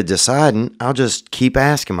instead of deciding, I'll just keep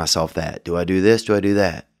asking myself that. Do I do this? Do I do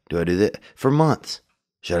that? Do I do that? For months.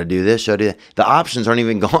 Should I do this? Should I do that? The options aren't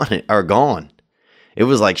even gone. It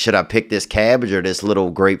was like, should I pick this cabbage or this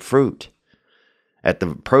little grapefruit at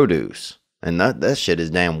the produce? And that shit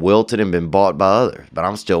is damn wilted and been bought by others. But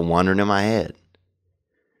I'm still wondering in my head.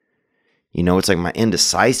 It's like my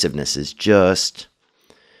indecisiveness is just,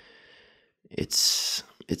 it's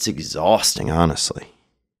exhausting, honestly.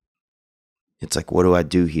 It's like, what do I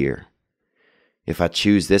do here? If I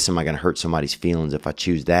choose this, am I going to hurt somebody's feelings? If I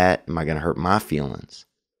choose that, am I going to hurt my feelings?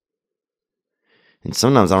 And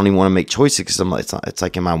sometimes I don't even want to make choices because it's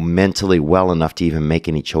like, am I mentally well enough to even make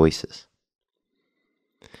any choices?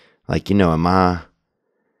 Like, do I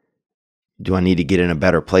need to get in a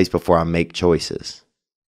better place before I make choices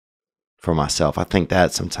for myself? I think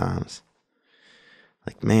that sometimes.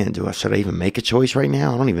 Like, man, should I even make a choice right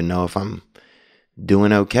now? I don't even know if I'm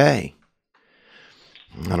doing okay.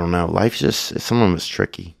 I don't know. Life's just, some of it's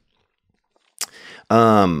tricky.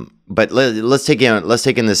 But let's take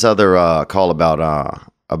in this other call about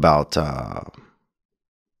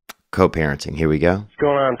co-parenting. Here we go. What's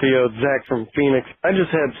going on, Theo? Zach from Phoenix. I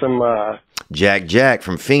just had some Jack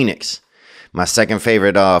from Phoenix. My second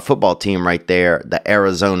favorite football team right there, the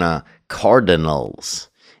Arizona Cardinals.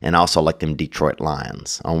 And I also like them Detroit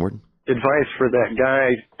Lions. Onward. Advice for that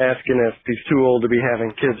guy asking if he's too old to be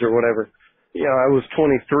having kids or whatever. I was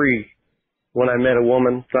 23 when I met a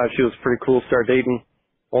woman, thought she was pretty cool, started dating.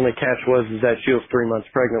 Only catch was that she was 3 months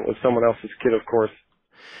pregnant with someone else's kid, of course.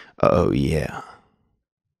 Oh, yeah.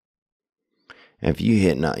 If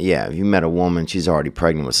you met a woman, she's already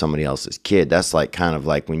pregnant with somebody else's kid. That's like kind of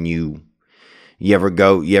like when you ever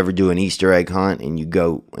do an Easter egg hunt and you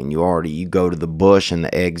go to the bush and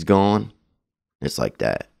the egg's gone. It's like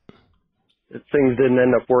that. Things didn't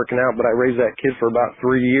end up working out, but I raised that kid for about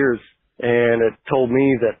 3 years, and it told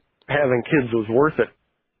me that having kids was worth it.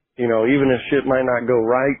 Even if shit might not go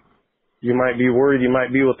right, you might be worried you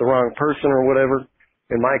might be with the wrong person or whatever.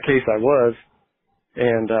 In my case, I was.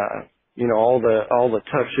 And, all the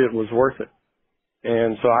tough shit was worth it.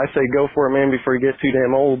 And so I say go for it, man, before you get too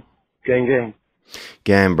damn old. Gang, gang.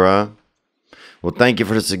 Gang, bro. Well, thank you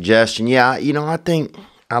for the suggestion. Yeah, I think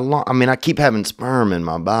I keep having sperm in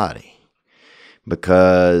my body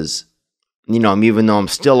because, even though I'm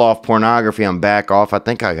still off pornography, I'm back off. I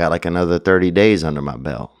think I got like another 30 days under my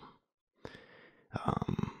belt.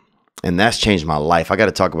 And that's changed my life. I got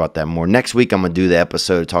to talk about that more. Next week, I'm going to do the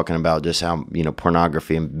episode talking about just how,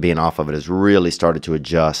 pornography and being off of it has really started to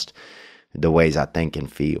adjust the ways I think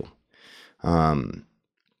and feel.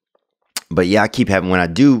 But yeah, I keep having, when I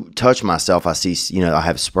do touch myself, I see, I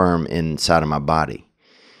have sperm inside of my body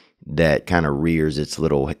that kind of rears its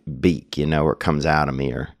little beak, or it comes out of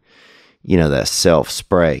me, or, that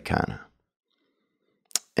self-spray kind of.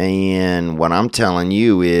 And what I'm telling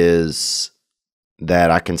you is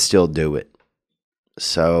that I can still do it.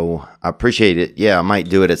 So I appreciate it. Yeah, I might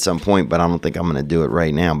do it at some point, but I don't think I'm going to do it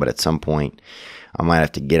right now. But at some point, I might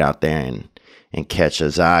have to get out there and catch a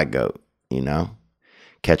zygote,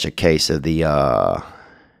 catch a case of the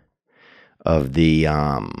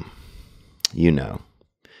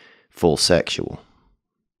full sexual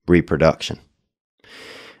reproduction.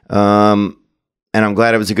 And I'm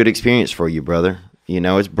glad it was a good experience for you, brother.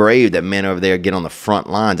 It's brave that men over there get on the front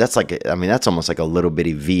lines. That's that's almost like a little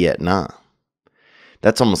bitty Vietnam.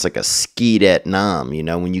 That's almost like a skeet-et-nam,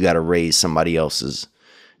 when you got to raise somebody else's,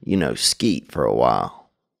 skeet for a while.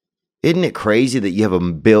 Isn't it crazy that you have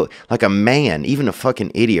like a man, even a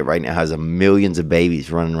fucking idiot right now has millions of babies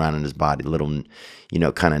running around in his body, little,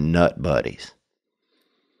 kind of nut buddies.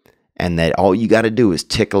 And that all you got to do is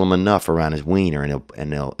tickle them enough around his wiener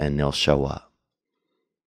and they'll show up.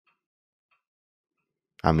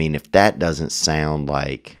 I mean, if that doesn't sound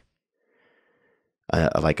like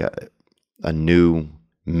a new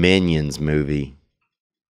Minions movie,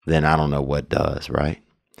 then I don't know what does, right?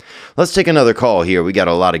 Let's take another call here. We got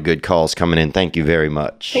a lot of good calls coming in. Thank you very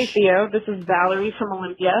much. Hey, Theo. This is Valerie from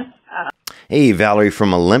Olympia. Hey, Valerie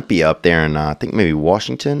from Olympia up there in, I think maybe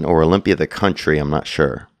Washington or Olympia, the country. I'm not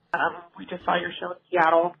sure. We just saw your show in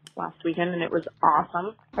Seattle last weekend, and it was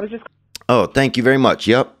awesome. I was just... Oh, thank you very much.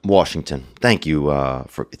 Yep, Washington. Thank you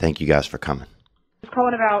thank you guys for coming. I was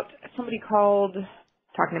calling about, somebody called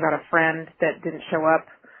talking about a friend that didn't show up.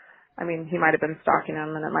 I mean, he might have been stalking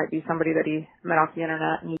him, and it might be somebody that he met off the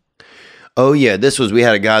internet. And oh, yeah. We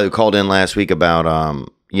had a guy who called in last week about,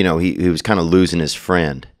 he was kind of losing his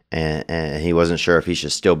friend, and he wasn't sure if he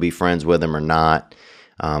should still be friends with him or not,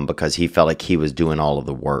 because he felt like he was doing all of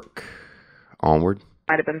the work. Onward.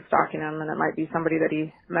 Might have been stalking him, and it might be somebody that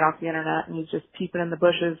he met off the internet, and he's just peeping in the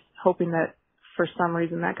bushes, hoping that for some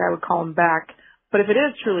reason that guy would call him back. But if it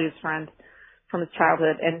is truly his friend from his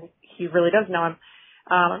childhood, and he really does know him,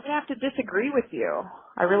 I'm going to have to disagree with you.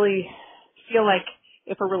 I really feel like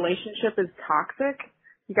if a relationship is toxic,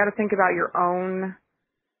 you got to think about your own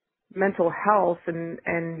mental health and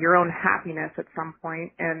your own happiness at some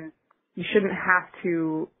point, and you shouldn't have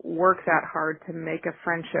to work that hard to make a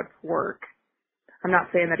friendship work. I'm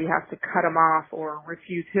not saying that he has to cut him off or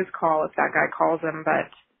refuse his call if that guy calls him,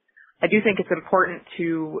 but I do think it's important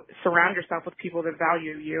to surround yourself with people that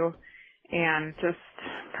value you and just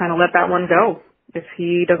kind of let that one go. If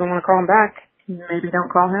he doesn't want to call him back, maybe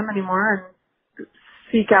don't call him anymore and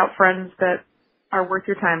seek out friends that are worth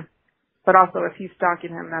your time. But also, if he's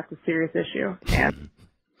stalking him, that's a serious issue. And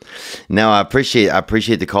no, I appreciate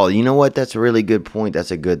the call. You know what? That's a really good point.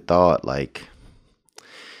 That's a good thought. Like,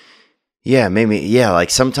 yeah, maybe, yeah,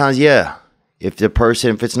 like sometimes, yeah. If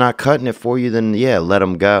it's not cutting it for you, then yeah, let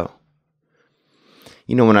them go.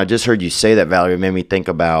 When I just heard you say that, Valerie, it made me think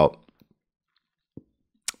about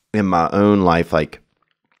in my own life, like,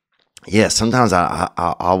 yeah, sometimes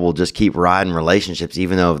I will just keep riding relationships,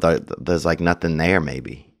 even though there's like nothing there,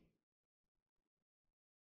 maybe.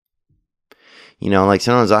 Like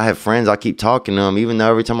sometimes I have friends, I keep talking to them, even though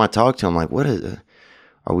every time I talk to them, like, what is it?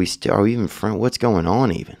 Are we even friends? What's going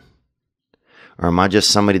on even? Or am I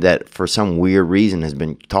just somebody that for some weird reason has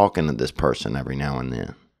been talking to this person every now and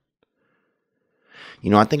then?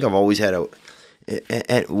 I think I've always had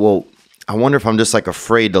I wonder if I'm just like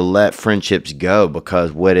afraid to let friendships go,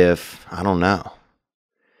 because what if, I don't know,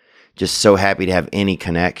 just so happy to have any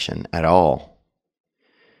connection at all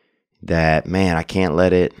that, man, I can't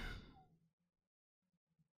let it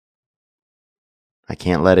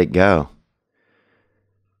go.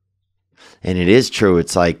 And it is true.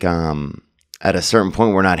 It's like, at a certain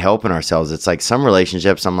point, we're not helping ourselves. It's like some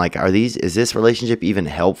relationships, I'm like, is this relationship even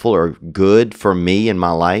helpful or good for me in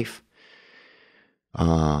my life?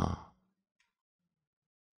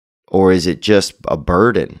 Or is it just a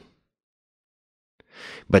burden?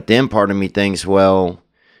 But then part of me thinks, well,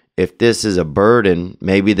 if this is a burden,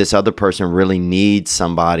 maybe this other person really needs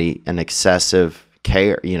somebody, an excessive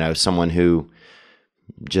care, someone who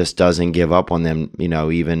just doesn't give up on them,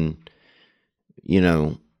 even,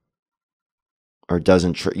 or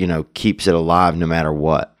doesn't, keeps it alive no matter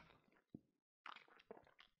what.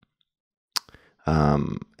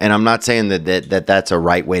 And I'm not saying that's a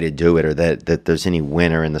right way to do it, or that there's any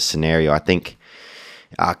winner in the scenario. I think,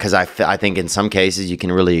 because I think in some cases you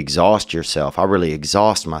can really exhaust yourself. I really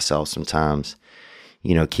exhaust myself sometimes,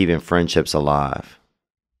 keeping friendships alive.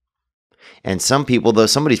 And some people, though,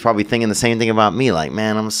 somebody's probably thinking the same thing about me. Like,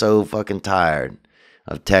 man, I'm so fucking tired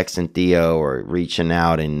of texting Theo or reaching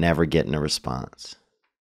out and never getting a response.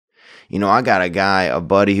 I got a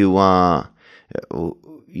buddy who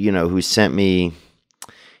sent me,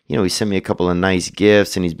 he sent me a couple of nice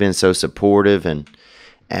gifts, and he's been so supportive, and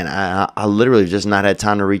I literally just not had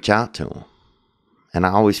time to reach out to him. And I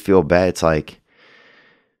always feel bad. It's like,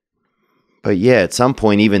 but yeah, at some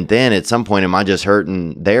point, am I just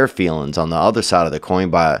hurting their feelings on the other side of the coin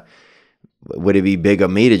would it be big of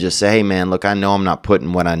me to just say, hey man, look, I know I'm not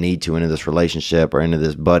putting what I need to into this relationship or into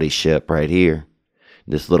this buddyship right here,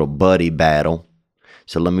 this little buddy battle.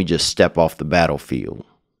 So let me just step off the battlefield.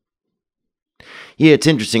 Yeah, it's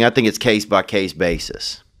interesting. I think it's case by case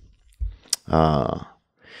basis. But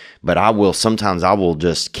sometimes I will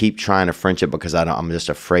just keep trying to friendship because I'm just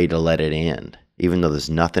afraid to let it end, even though there's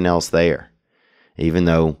nothing else there. Even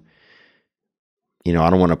though, I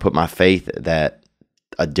don't want to put my faith that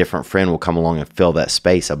a different friend will come along and fill that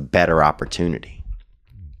space, a better opportunity.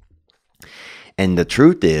 And the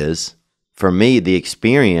truth is, for me,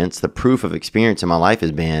 the proof of experience in my life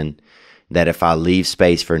has been that if I leave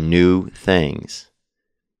space for new things,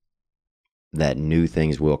 that new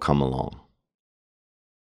things will come along.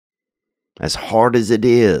 As hard as it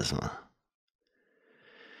is,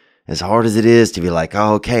 to be like,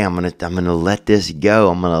 oh, okay, I'm gonna let this go.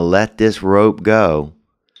 I'm gonna let this rope go,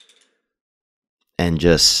 and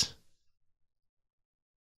just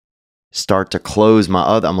start to close I'm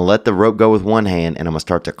gonna let the rope go with one hand, and I'm gonna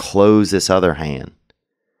start to close this other hand.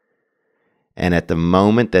 And at the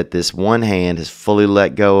moment that this one hand has fully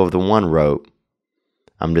let go of the one rope,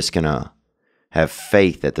 I'm just gonna have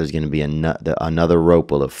faith that there's gonna be another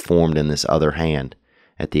rope will have formed in this other hand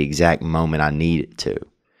at the exact moment I need it to.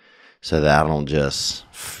 So that I don't just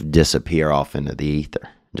disappear off into the ether,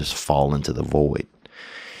 just fall into the void.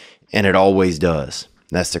 And it always does.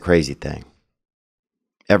 That's the crazy thing.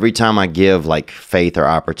 Every time I give like faith or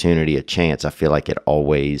opportunity a chance, I feel like it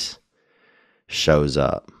always shows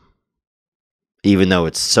up. Even though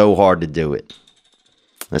it's so hard to do it.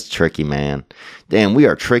 That's tricky, man. Damn, we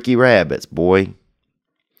are tricky rabbits, boy.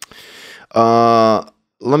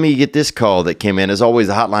 Let me get this call that came in. As always,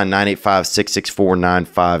 the hotline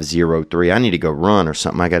 985-664-9503. I need to go run or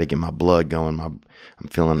something. I got to get my blood going. I'm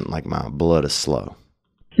feeling like my blood is slow.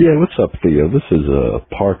 Yeah, what's up, Theo? This is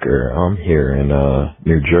Parker. I'm here in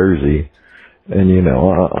New Jersey, and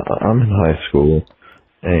I'm in high school,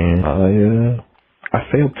 and I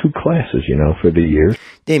failed 2 classes, for the year.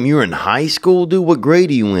 Damn, you're in high school, dude? What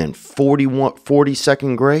grade are you in?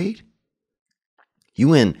 42nd grade?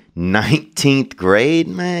 You in 19th grade?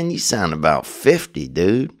 Man, you sound about 50,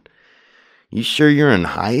 dude. You sure you're in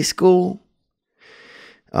high school?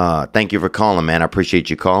 Thank you for calling, man. I appreciate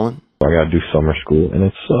you calling. I got to do summer school, and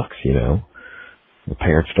it sucks, The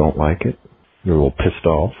parents don't like it. They're a little pissed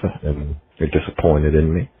off, and they're disappointed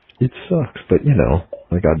in me. It sucks, but,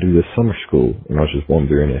 I got to do this summer school, and I was just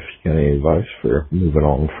wondering if you got any advice for moving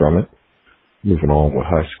on from it, moving on with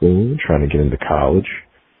high school, trying to get into college,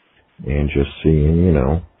 and just seeing,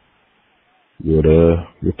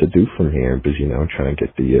 what to do from here, because, trying to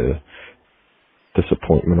get the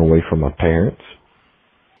disappointment away from my parents.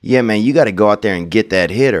 Yeah, man, you got to go out there and get that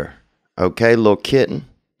hitter, okay, little kitten?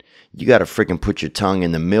 You got to freaking put your tongue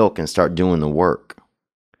in the milk and start doing the work.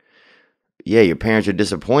 Yeah, your parents are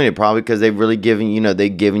disappointed probably because they've really given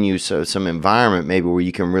you some environment maybe where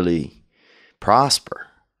you can really prosper.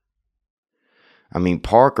 I mean,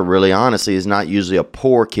 Parker really honestly is not usually a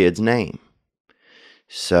poor kid's name.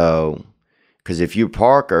 So, because if you're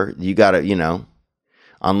Parker, you got to,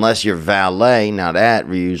 unless you're Valet, now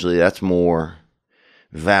that's more,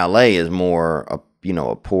 Valet is more, a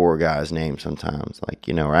poor guy's name sometimes. Like,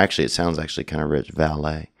 or actually it sounds actually kind of rich,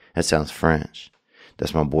 Valet. That sounds French.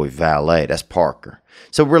 That's my boy Valet. That's Parker.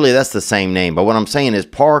 So really that's the same name. But what I'm saying is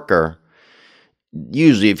Parker,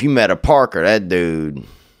 usually if you met a Parker, that dude,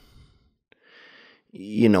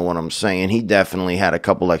 you know what I'm saying? He definitely had a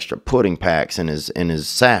couple extra pudding packs in his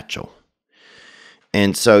satchel.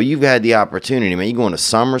 And so you've had the opportunity, man. You going to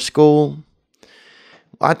summer school?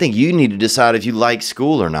 I think you need to decide if you like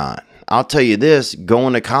school or not. I'll tell you this,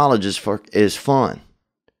 going to college is fun.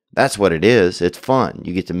 That's what it is. It's fun.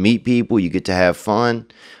 You get to meet people. You get to have fun.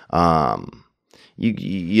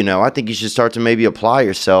 You know, I think you should start to maybe apply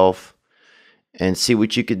yourself and see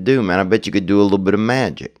what you could do, man. I bet you could do a little bit of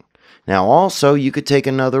magic. Now, also, you could take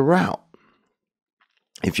another route.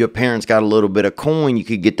 If your parents got a little bit of coin, you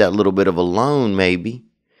could get that little bit of a loan maybe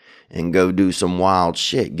and go do some wild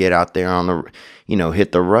shit. Get out there on the, you know,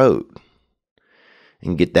 hit the road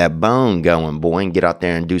and get that bone going, boy, and get out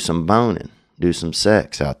there and do some boning, do some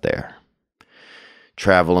sex out there.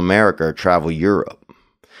 Travel America or travel Europe.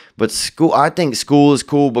 But school, I think school is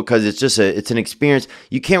cool because it's just it's an experience.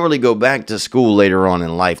 You can't really go back to school later on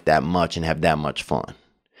in life that much and have that much fun.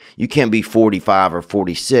 You can't be 45 or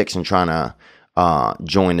 46 and trying to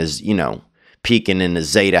join as, you know, peeking in the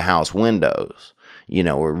Zeta house windows, you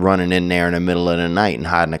know, or running in there in the middle of the night and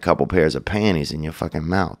hiding a couple pairs of panties in your fucking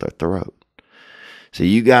mouth or throat. So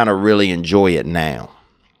you got to really enjoy it now.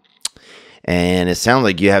 And it sounds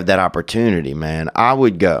like you have that opportunity, man. I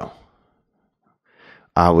would go.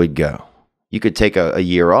 You could take a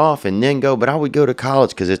year off and then go, but I would go to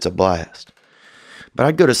college because it's a blast. But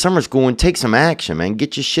I'd go to summer school and take some action, man.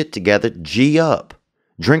 Get your shit together. G up.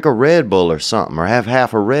 Drink a Red Bull or something, or have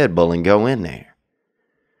half a Red Bull and go in there.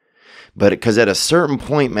 But because at a certain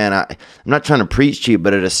point, man, I'm not trying to preach to you,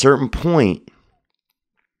 but at a certain point,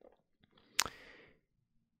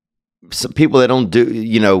 some people that don't do,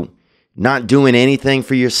 you know, not doing anything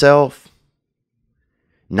for yourself,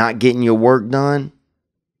 not getting your work done,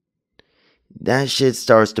 that shit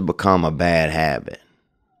starts to become a bad habit.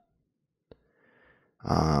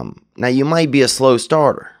 Now, you might be a slow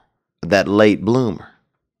starter, that late bloomer.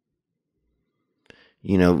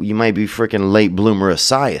 You know, you might be freaking late bloomer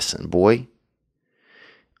esiason, boy.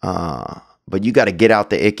 But you got to get out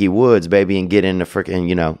the icky woods, baby, and get into freaking,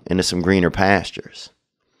 you know, into some greener pastures.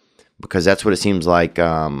 Because that's what it seems like,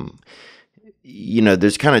 you know,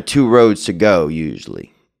 there's kind of two roads to go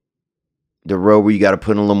usually. The road where you got to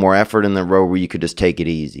put in a little more effort and the road where you could just take it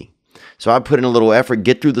easy. So I put in a little effort,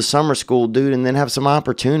 get through the summer school, dude, and then have some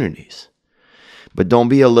opportunities. But don't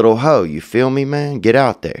be a little hoe. You feel me, man? Get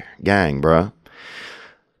out there. Gang, bro.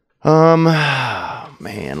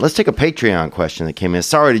 Man, let's take a Patreon question that came in.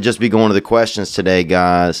 Sorry to just be going to the questions today,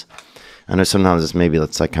 guys. I know sometimes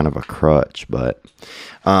it's like kind of a crutch, but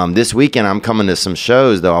this weekend I'm coming to some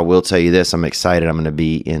shows, though. I will tell you this. I'm excited. I'm going to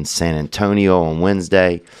be in San Antonio on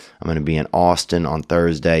Wednesday. I'm going to be in Austin on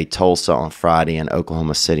Thursday, Tulsa on Friday, and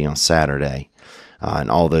Oklahoma City on Saturday.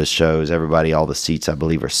 And all those shows, everybody, all the seats, I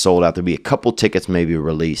believe, are sold out. There'll be a couple tickets maybe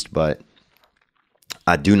released, but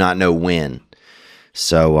I do not know when.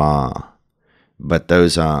 So, but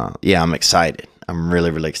those, yeah, I'm excited. I'm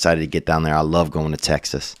really, really excited to get down there. I love going to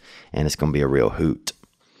Texas, and it's going to be a real hoot.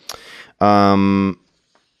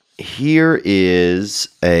 Here's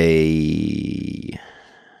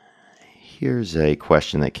a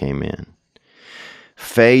question that came in.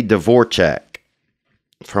 Faye Dvorak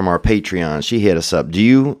from our Patreon. She hit us up.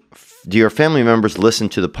 Do your family members listen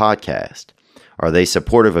to the podcast? Are they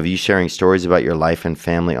supportive of you sharing stories about your life and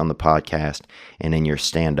family on the podcast and in your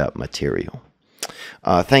stand-up material?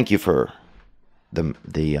 Thank you for the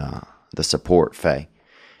support, Faye,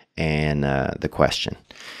 and the question.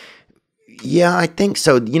 Yeah, I think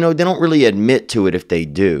so. You know, they don't really admit to it if they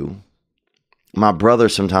do. My brother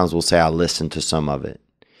sometimes will say I listen to some of it.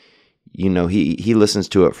 You know, he listens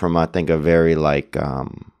to it from, I think, a very like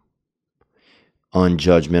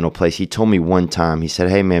unjudgmental place. He told me one time, he said,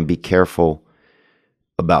 "Hey man, be careful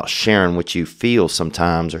about sharing what you feel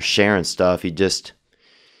sometimes, or sharing stuff. You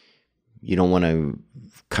don't want to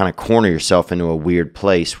kind of corner yourself into a weird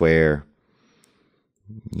place where,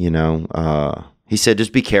 you know," he said,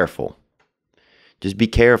 "just be careful. Just be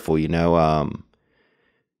careful, you know." I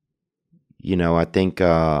think he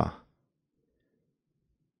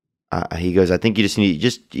goes, "I think you just need,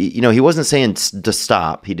 you know," he wasn't saying to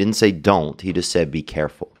stop. He didn't say don't. He just said be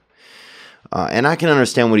careful. And I can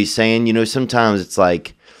understand what he's saying. You know, sometimes it's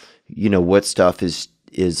like, you know, what stuff is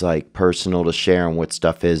like personal to share and what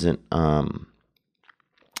stuff isn't. But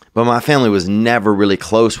my family was never really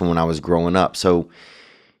close when I was growing up. So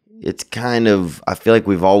it's kind of, I feel like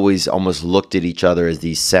we've always almost looked at each other as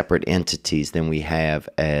these separate entities than we have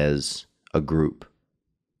as a group.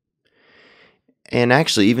 And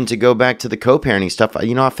actually, even to go back to the co-parenting stuff,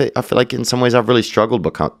 you know, I feel like in some ways I've really struggled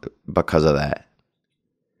because of that.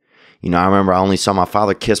 You know, I remember I only saw my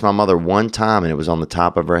father kiss my mother one time, and it was on the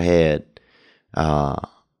top of her head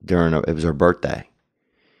it was her birthday.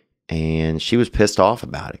 And she was pissed off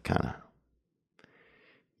about it, kind of.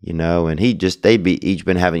 And they'd be each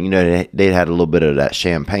been having, they'd had a little bit of that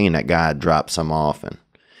champagne. That guy dropped some off, and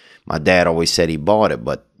my dad always said he bought it,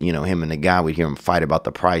 but, him and the guy, we'd hear him fight about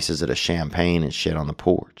the prices of the champagne and shit on the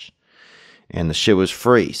porch. And the shit was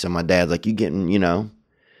free. So my dad's like, you getting,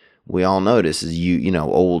 we all know this is,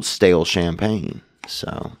 old stale champagne.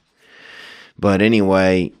 So, but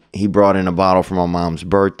anyway, he brought in a bottle for my mom's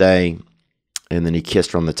birthday, and then he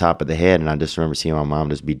kissed her on the top of the head, and I just remember seeing my mom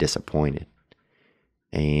just be disappointed.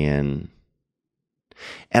 And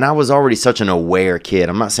I was already such an aware kid.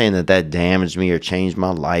 I'm not saying that damaged me or changed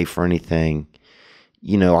my life or anything.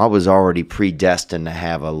 I was already predestined to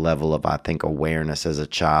have a level of, I think, awareness as a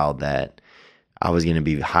child that I was going to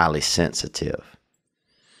be highly sensitive.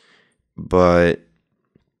 But,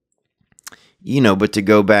 but to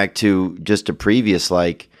go back to just a previous,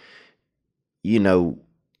 my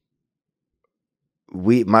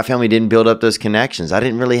family didn't build up those connections. I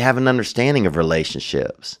didn't really have an understanding of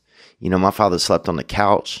relationships. My father slept on the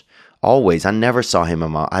couch always. I never saw him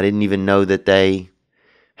and I didn't even know that they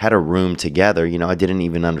had a room together. I didn't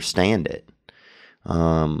even understand it.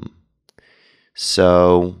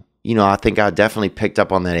 So, I think I definitely picked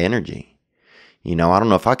up on that energy. I don't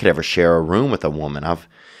know if I could ever share a room with a woman. I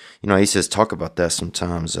used to talk about that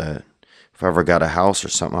sometimes. If I ever got a house or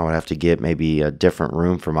something, I would have to get maybe a different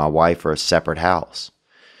room for my wife or a separate house.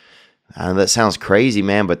 I know that sounds crazy,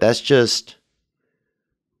 man, but that's just,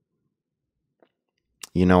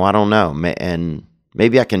 I don't know. And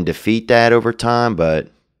maybe I can defeat that over time, but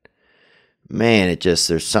man,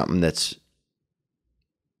 there's something that's,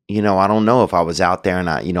 I don't know if I was out there and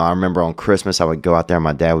I remember on Christmas, I would go out there and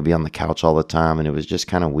my dad would be on the couch all the time, and it was just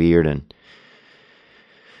kind of weird.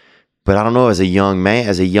 But I don't know, as a young man,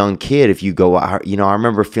 as a young kid, if you go out, I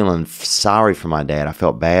remember feeling sorry for my dad. I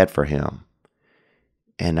felt bad for him.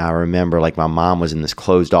 And I remember my mom was in this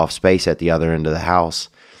closed off space at the other end of the house.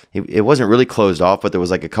 It wasn't really closed off, but there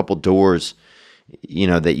was a couple doors,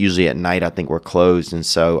 that usually at night I think were closed. And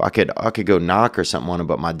so I could go knock or something on it,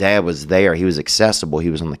 but my dad was there. He was accessible. He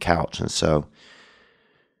was on the couch. And so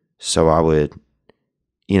I would,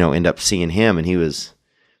 end up seeing him, and he was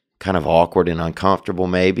kind of awkward and uncomfortable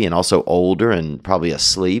maybe, and also older and probably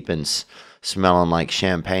asleep and smelling like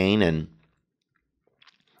champagne. And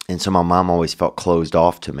so my mom always felt closed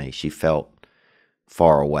off to me. She felt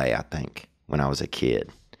far away, I think, when I was a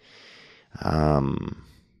kid.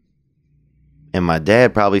 And my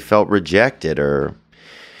dad probably felt rejected or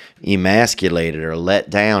emasculated or let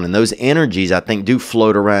down. And those energies, I think, do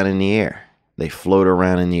float around in the air. They float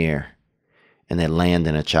around in the air, and they land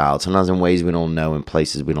in a child. Sometimes in ways we don't know, in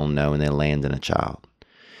places we don't know, and they land in a child.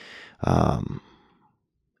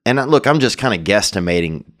 Look, I'm just kind of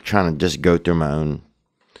guesstimating, trying to just go through my own,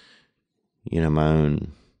 my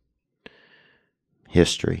own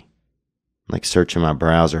history. Searching my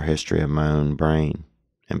browser history of my own brain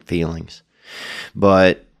and feelings.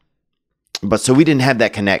 But so we didn't have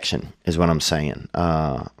that connection, is what I'm saying.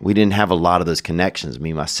 We didn't have a lot of those connections. Me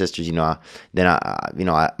and my sisters, my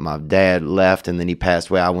dad left, and then he passed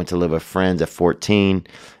away. I went to live with friends at 14.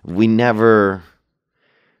 We were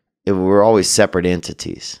always separate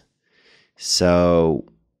entities. So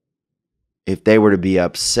if they were to be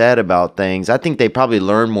upset about things, I think they probably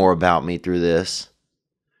learned more about me through this.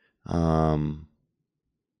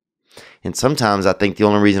 And sometimes I think the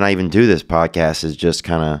only reason I even do this podcast is just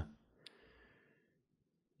kind of,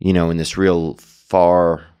 in this real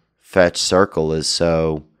far-fetched circle is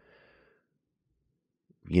so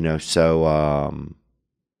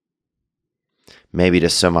maybe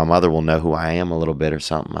just so my mother will know who I am a little bit or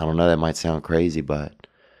something. I don't know, that might sound crazy, but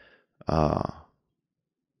so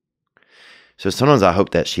sometimes I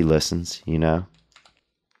hope that she listens,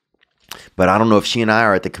 But I don't know if she and I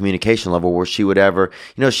are at the communication level where she would ever,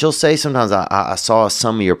 she'll say sometimes, I saw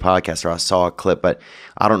some of your podcasts, or I saw a clip, but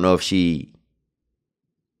I don't know if she,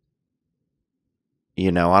 I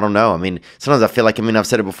don't know. I mean, sometimes I feel like, I've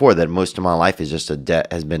said it before, that most of my life is just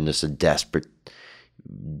has been just a desperate,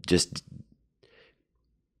 just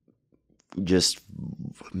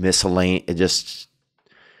miscellaneous, just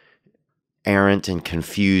errant and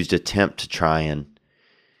confused attempt to try and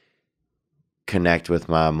connect with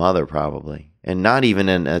my mother, probably, and not even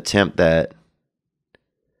an attempt that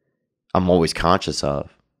I'm always conscious of.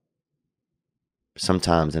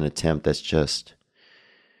 Sometimes an attempt that's just,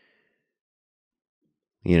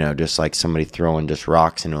 just like somebody throwing just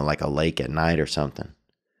rocks into a lake at night or something,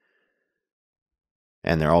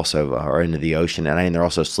 and they're also are into the ocean, and they're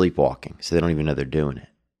also sleepwalking, so they don't even know they're doing it.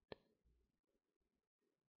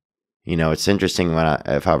 It's interesting when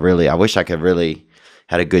I wish I could really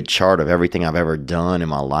had a good chart of everything I've ever done in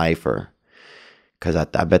my life, because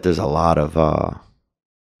I bet there's a lot of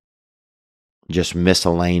just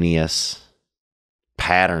miscellaneous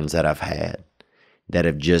patterns that I've had that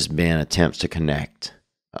have just been attempts to connect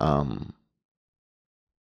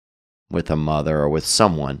with a mother or with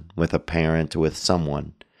someone, with a parent, with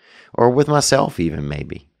someone, or with myself even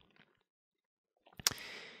maybe.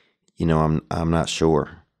 You know, I'm not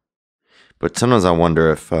sure. But sometimes I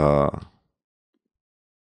wonder if sometimes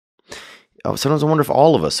I wonder if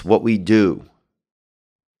all of us, what we do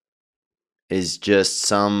is just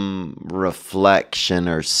some reflection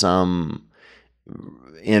or some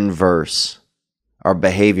inverse. Our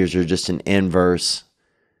behaviors are just an inverse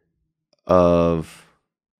of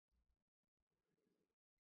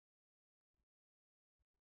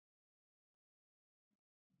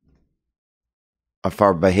if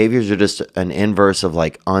our behaviors are just an inverse of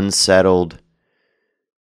like unsettled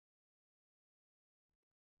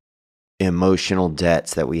emotional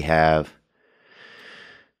debts that we have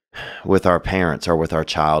with our parents or with our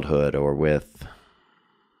childhood or with,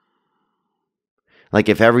 like,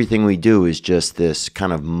 if everything we do is just this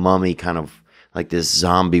kind of mummy, kind of like this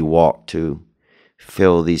zombie walk to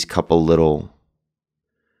fill these couple little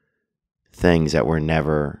things that were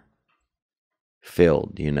never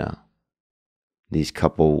filled, you know, these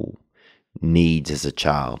couple needs as a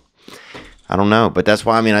child. I don't know, but that's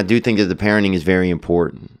why, I mean, I do think that the parenting is very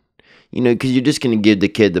important, you know, because you're just going to give the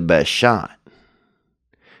kid the best shot.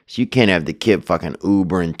 So you can't have the kid fucking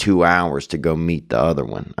Uber in 2 hours to go meet the other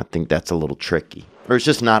one. I think that's a little tricky, or it's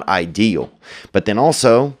just not ideal. But then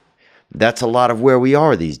also, that's a lot of where we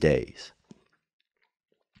are these days.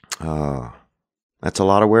 That's a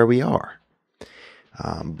lot of where we are.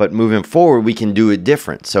 But moving forward, we can do it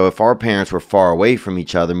different. So if our parents were far away from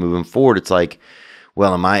each other, moving forward, it's like,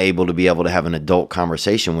 well, am I able to have an adult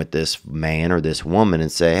conversation with this man or this woman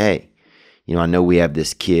and say, hey, you know, I know we have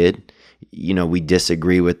this kid, you know, we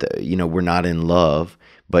disagree with, you know, we're not in love,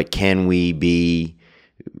 but can we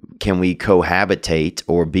cohabitate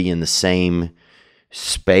or be in the same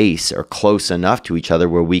space or close enough to each other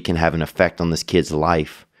where we can have an effect on this kid's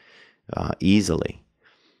life easily?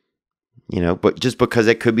 You know, but just because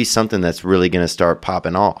it could be something that's really going to start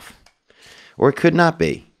popping off. Or it could not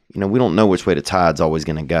be. You know, we don't know which way the tide's always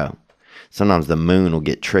going to go. Sometimes the moon will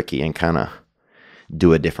get tricky and kind of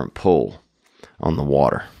do a different pull on the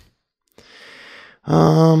water.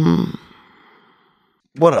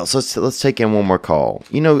 What else? Let's take in one more call.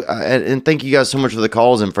 You know, and thank you guys so much for the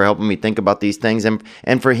calls and for helping me think about these things and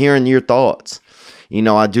for hearing your thoughts. You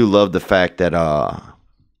know, I do love the fact that,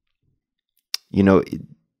 you know,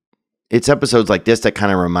 it's episodes like this that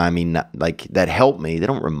kind of remind me, that help me. They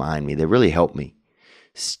don't remind me. They really help me.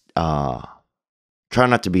 Try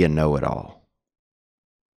not to be a know-it-all.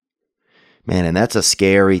 Man, and that's a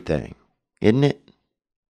scary thing, isn't it?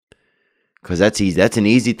 Because that's easy. That's an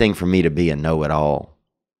easy thing for me to be a know-it-all.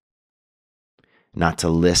 Not to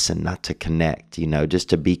listen, not to connect, you know, just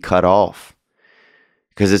to be cut off.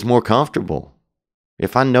 Because it's more comfortable.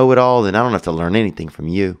 If I know it all, then I don't have to learn anything from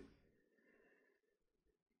you.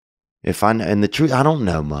 And the truth, I don't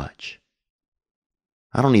know much.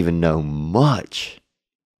 I don't even know much.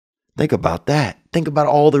 Think about that. Think about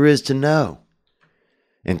all there is to know.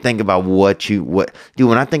 And think about dude,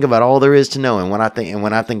 when I think about all there is to know, and when I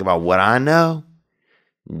think about what I know,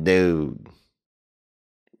 dude,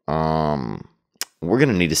 we're going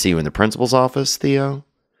to need to see you in the principal's office, Theo.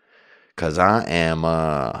 Cause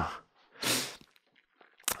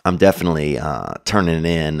I'm definitely turning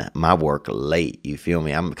in my work late. You feel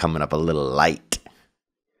me? I'm coming up a little light.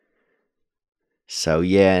 So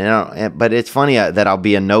yeah, but it's funny that I'll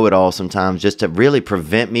be a know-it-all sometimes just to really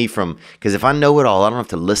prevent me from, because if I know it all, I don't have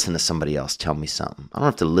to listen to somebody else tell me something. I don't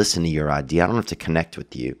have to listen to your idea. I don't have to connect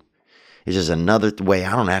with you. It's just another way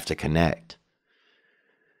I don't have to connect.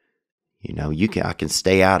 You know, I can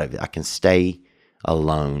stay out of it. I can stay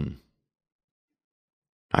alone.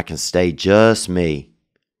 I can stay just me.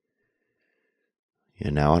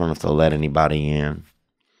 You know, I don't have to let anybody in.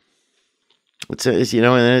 It's you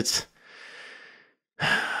know, and it's,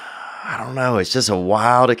 I don't know, it's just a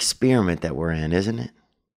wild experiment that we're in, isn't it?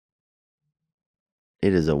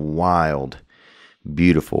 It is a wild,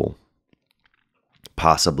 beautiful,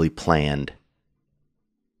 possibly planned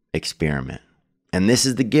experiment. And this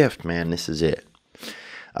is the gift, man. This is it.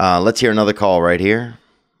 Let's hear another call right here.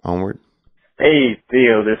 Onward. Hey,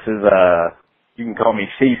 Theo, this is, you can call me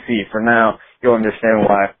CC for now. You'll understand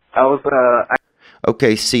why.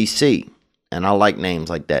 Okay, CC. And I like names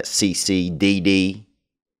like that. CC, DD,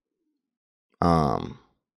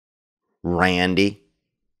 Randy,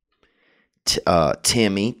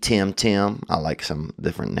 Timmy, Tim. I like some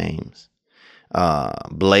different names.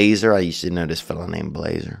 Blazer. I used to know this fella named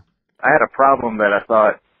Blazer. I had a problem that I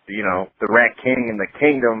thought the Rat King in the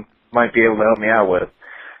kingdom might be able to help me out with.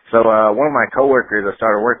 So one of my coworkers I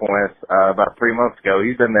started working with about 3 months ago,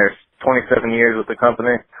 he's been there 27 years with the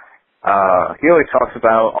company. He always talks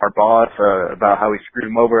about our boss, about how we screwed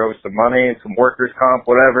him over some money and some workers' comp,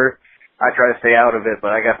 whatever. I try to stay out of it,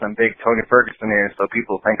 but I got some big Tony Ferguson here, so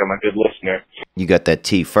people think I'm a good listener. You got that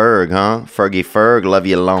T Ferg, huh? Fergie Ferg, love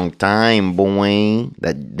you a long time, boy.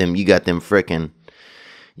 You got them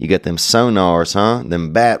sonars, huh?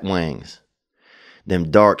 Them bat wings.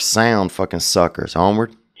 Them dark sound fucking suckers.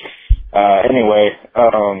 Onward. Anyway,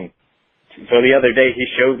 so the other day he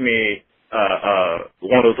showed me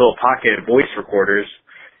one of those little pocket voice recorders,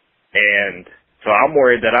 and so I'm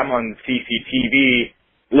worried that I'm on CCTV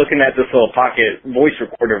looking at this little pocket voice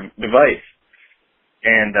recorder device.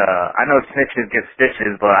 And I know snitches get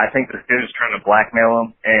stitches, but I think this dude's trying to blackmail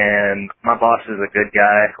him, and my boss is a good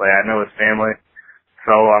guy. Like, I know his family.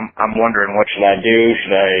 So I'm wondering, what should I do?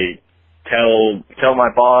 Should I tell my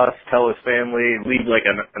boss, tell his family, leave like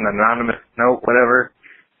an anonymous note, whatever?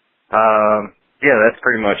 Yeah, that's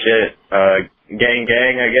pretty much it.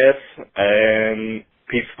 Gang, I guess, and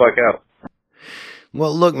peace the fuck out.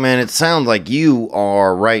 Well, look, man, it sounds like you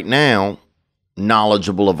are right now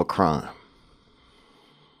knowledgeable of a crime.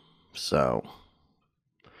 So,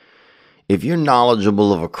 if you're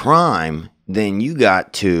knowledgeable of a crime, then you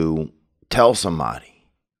got to tell somebody.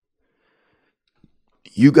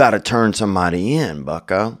 You got to turn somebody in,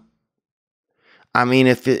 bucko. I mean,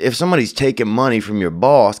 if somebody's taking money from your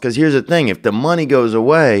boss, because here's the thing, if the money goes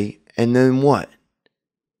away, and then what?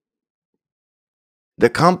 The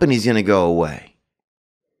company's going to go away.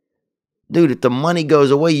 Dude, if the money goes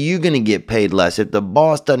away, you're going to get paid less. If the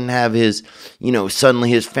boss doesn't have his, suddenly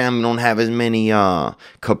his family don't have as many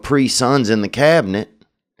Capri Suns in the cabinet,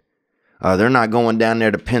 they're not going down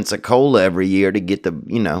there to Pensacola every year to get to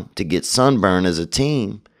get sunburn as a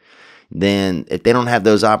team. Then if they don't have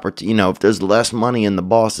those opportunities, if there's less money in the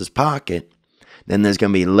boss's pocket, then there's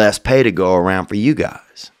going to be less pay to go around for you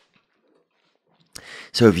guys.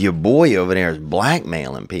 So if your boy over there is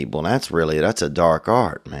blackmailing people, that's a dark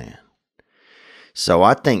art, man. So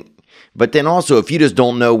I think, but then also if you just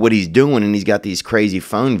don't know what he's doing and he's got these crazy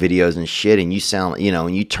phone videos and shit and you sound,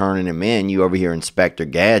 and you turning him in, you over here Inspector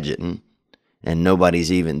Gadgeting and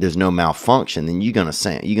there's no malfunction, then you're going to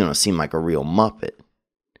seem like a real Muppet.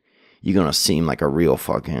 You're going to seem like a real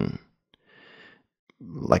fucking,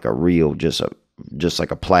 just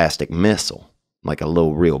like a plastic missile, like a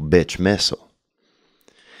little real bitch missile.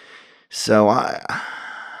 So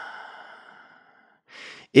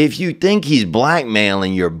if you think he's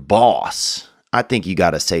blackmailing your boss, I think you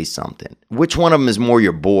got to say something. Which one of them is more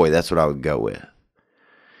your boy? That's what I would go with.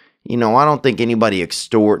 I don't think anybody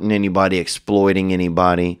extorting anybody, exploiting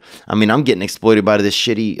anybody. I mean, I'm getting exploited by this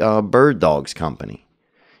shitty bird dogs company.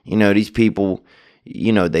 These people,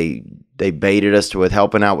 they baited us with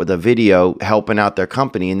helping out with a video, helping out their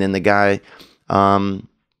company, and then the guy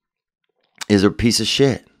is a piece of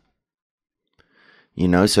shit.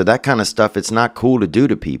 So that kind of stuff, it's not cool to do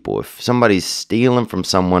to people. If somebody's stealing from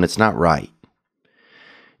someone, it's not right.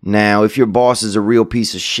 Now, if your boss is a real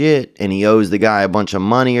piece of shit and he owes the guy a bunch of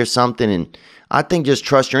money or something, and I think just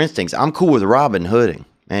trust your instincts. I'm cool with Robin Hooding.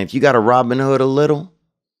 And if you got to Robin Hood a little,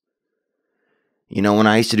 when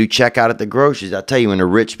I used to do checkout at the groceries, I tell you, when the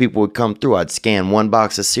rich people would come through, I'd scan one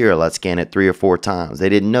box of cereal. I'd scan it 3 or 4 times. They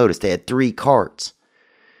didn't notice. They had 3 carts.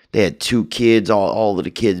 They had 2 kids, all of the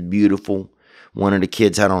kids beautiful. One of the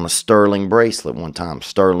kids had on a sterling bracelet one time,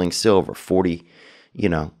 sterling silver, 40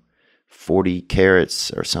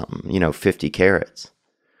 carats or something, 50 carats.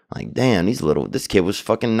 Like, damn, this kid was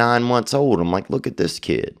fucking 9 months old. I'm like, look at this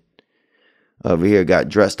kid. Over here got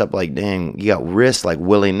dressed up like, dang, he got wrists like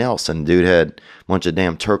Willie Nelson. Dude had a bunch of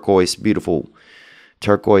damn beautiful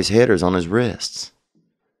turquoise headers on his wrists.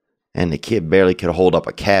 And the kid barely could hold up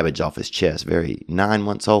a cabbage off his chest, 9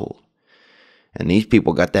 months old. And these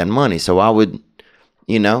people got that money. So I would,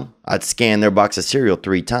 I'd scan their box of cereal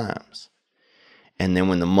 3 times. And then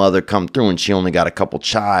when the mother come through and she only got a couple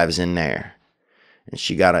chives in there. And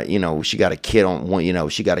she got a kid on one,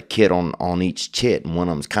 she got a kid on each tit. And one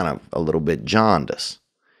of them's kind of a little bit jaundice.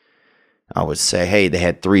 I would say, hey, they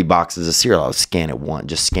had 3 boxes of cereal. I would scan it one,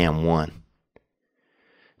 just scan one.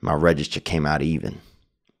 My register came out even.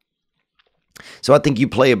 So I think you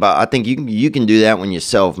can do that one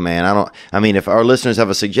yourself, man. If our listeners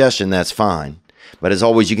have a suggestion, that's fine. But as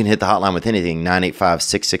always, you can hit the hotline with anything,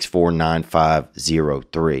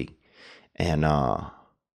 985-664-9503. And,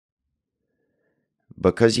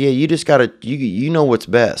 because, yeah, you just gotta, you know what's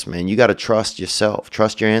best, man. You gotta trust yourself,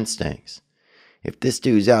 trust your instincts. If this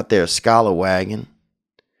dude's out there scalawagging,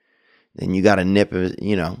 then you got to nip it,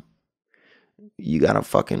 you know. You got to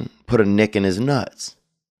fucking put a nick in his nuts.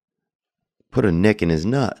 Put a nick in his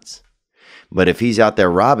nuts. But if he's out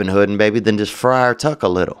there Robin Hooding, baby, then just fry or tuck a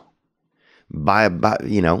little.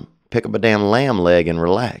 You know, pick up a damn lamb leg and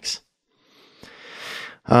relax.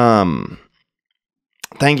 Thank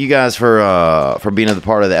you guys for being a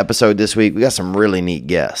part of the episode this week. We got some really neat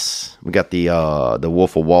guests. We got the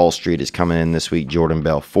Wolf of Wall Street is coming in this week. Jordan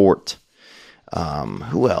Belfort.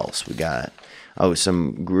 Who else we got? Oh,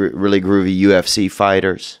 some really groovy UFC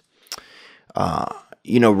fighters.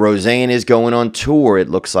 You know, Roseanne is going on tour. It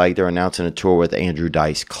looks like they're announcing a tour with Andrew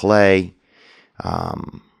Dice Clay.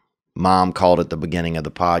 Mom called at the beginning of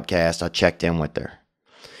the podcast. I checked in with her.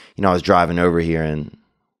 You know, I was driving over here and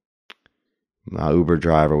my Uber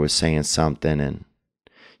driver was saying something. And,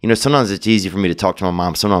 you know, sometimes it's easy for me to talk to my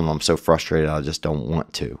mom. Sometimes I'm so frustrated I just don't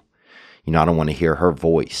want to. You know, I don't want to hear her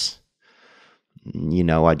voice. You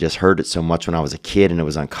know, I just heard it so much when I was a kid and it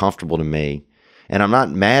was uncomfortable to me. And I'm not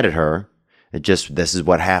mad at her. It just, this is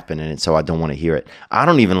what happened, and so I don't want to hear it. I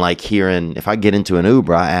don't even like hearing, if I get into an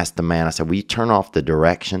Uber, I ask the man, I said, will you turn off the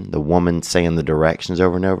direction? The woman saying the directions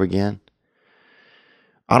over and over again.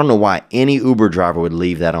 I don't know why any Uber driver would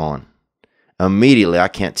leave that on. Immediately, I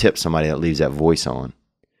can't tip somebody that leaves that voice on.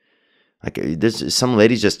 Like, this, some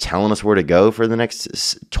lady's just telling us where to go for the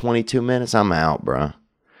next 22 minutes. I'm out, bro.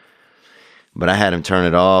 But I had him turn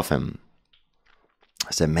it off, and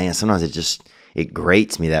I said, man, sometimes it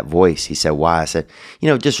grates me, that voice. He said, why? I said, you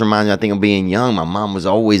know, it just reminds me, I think of being young. My mom was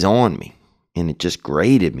always on me. And it just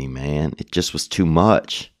grated me, man. It just was too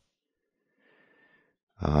much.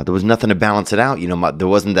 There was nothing to balance it out. You know, there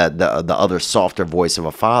wasn't the other softer voice of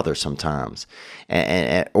a father sometimes.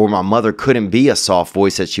 Or my mother couldn't be a soft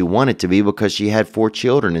voice that she wanted to be because she had 4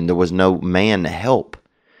 children and there was no man to help.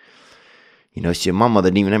 You know, my mother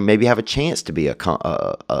didn't even maybe have a chance to be a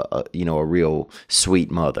real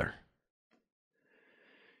sweet mother.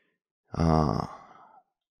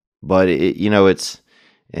 But you know,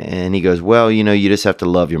 and he goes, well, you know, you just have to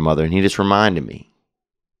love your mother. And he just reminded me.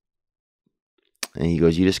 And he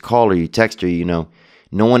goes, you just call her, you text her, you know,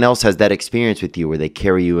 no one else has that experience with you where they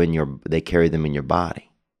carry them in your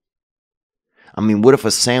body. I mean, what if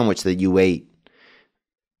a sandwich that you ate,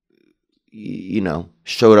 you know,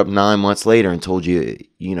 showed up 9 months later and told you,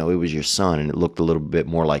 you know, it was your son and it looked a little bit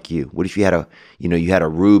more like you? What if you had a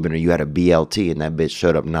Reuben or you had a BLT and that bitch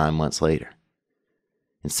showed up 9 months later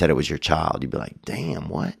and said it was your child? You'd be like, damn,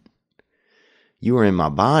 what? You were in my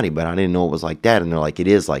body, but I didn't know it was like that. And they're like, it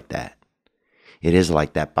is like that. It is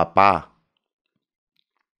like that, papa.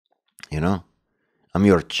 You know, I'm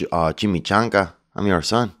your chimichanga. I'm your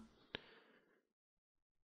son.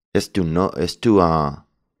 Es tu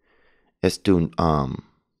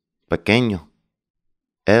pequeño.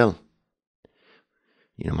 Él.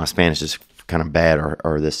 You know, my Spanish is kind of bad,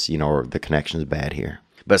 or this, you know, or the connection is bad here.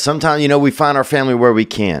 But sometimes, you know, we find our family where we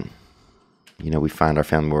can. You know, we find our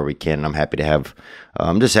family where we can, and I'm happy to have,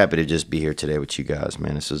 I'm just happy to just be here today with you guys,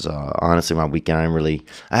 man. This is honestly my weekend.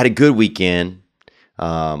 I had a good weekend.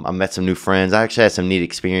 I met some new friends. I actually had some neat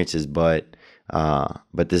experiences, but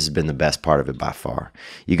this has been the best part of it by far.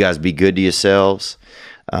 You guys be good to yourselves.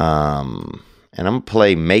 And I'm going to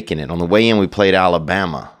play Making It. On the way in, we played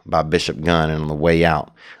Alabama by Bishop Gunn, and on the way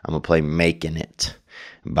out, I'm going to play Making It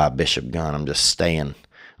by Bishop Gunn. I'm just staying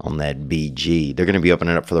on that BG. They're going to be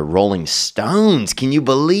opening up for the Rolling Stones. Can you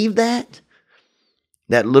believe that?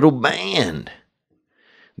 That little band.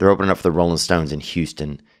 They're opening up for the Rolling Stones in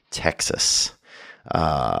Houston, Texas.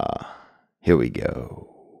 Here we go.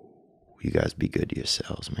 You guys be good to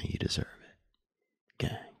yourselves, man. You deserve it.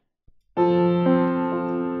 Okay.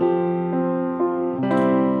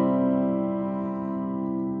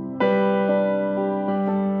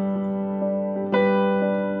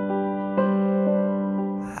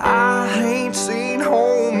 I ain't seen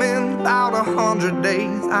home in about 100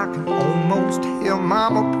 days. I can almost hear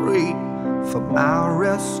mama pray for my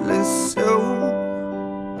restless soul.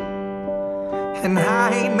 And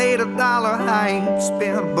I ain't made $1 I ain't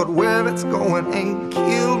spent, but where it's going ain't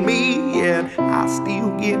killed me yet. I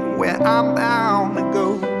still get where I'm bound to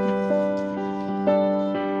go.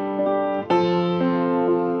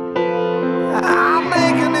 I'm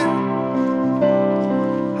making it,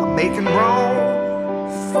 I'm making wrong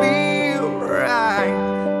feel right.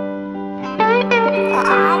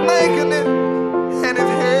 I'm making it, and if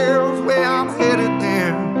hell's where I'm headed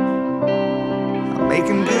there, I'm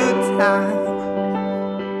making good time.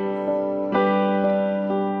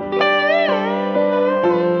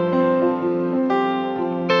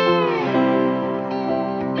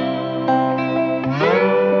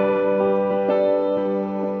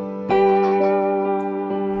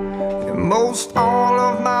 Most all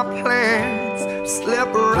of my plans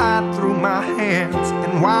slipped right through my hands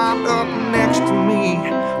and wound up next to me,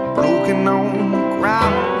 broken on the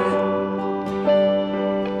ground.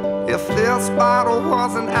 If this bottle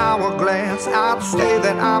was an hourglass, I'd say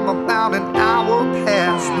that I'm about an hour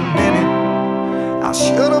past the minute I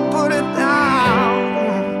should have put it down.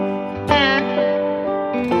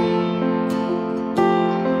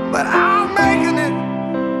 But I'm making it,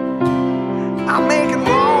 I'm making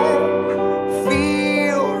wrong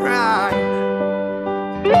feel right.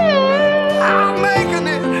 I'm making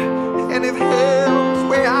it, and if hell's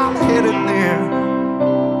where I'm headed there,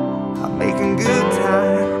 I'm making good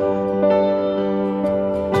time.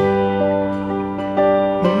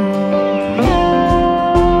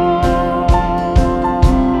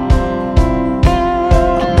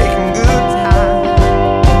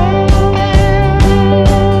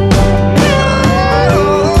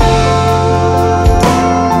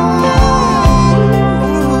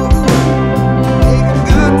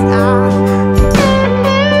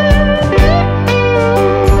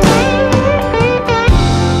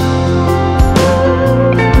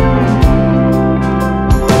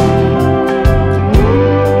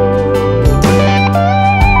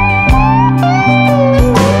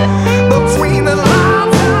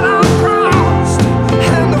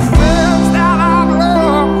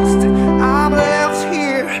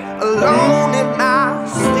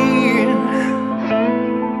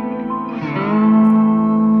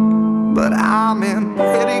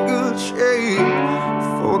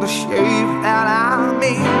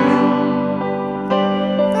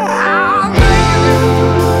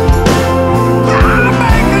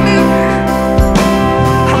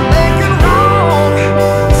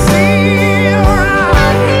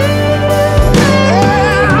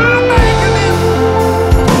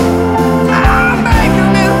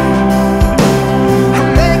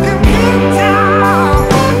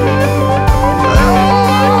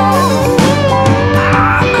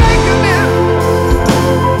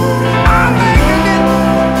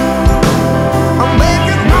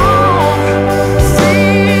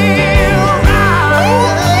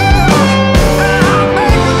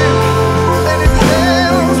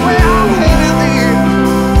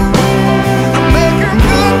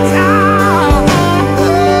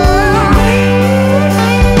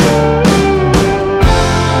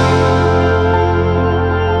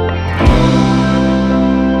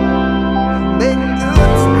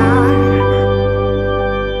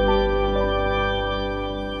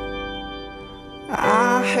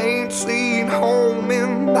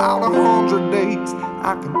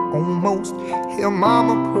 I can almost hear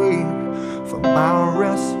mama praying for my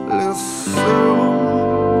restless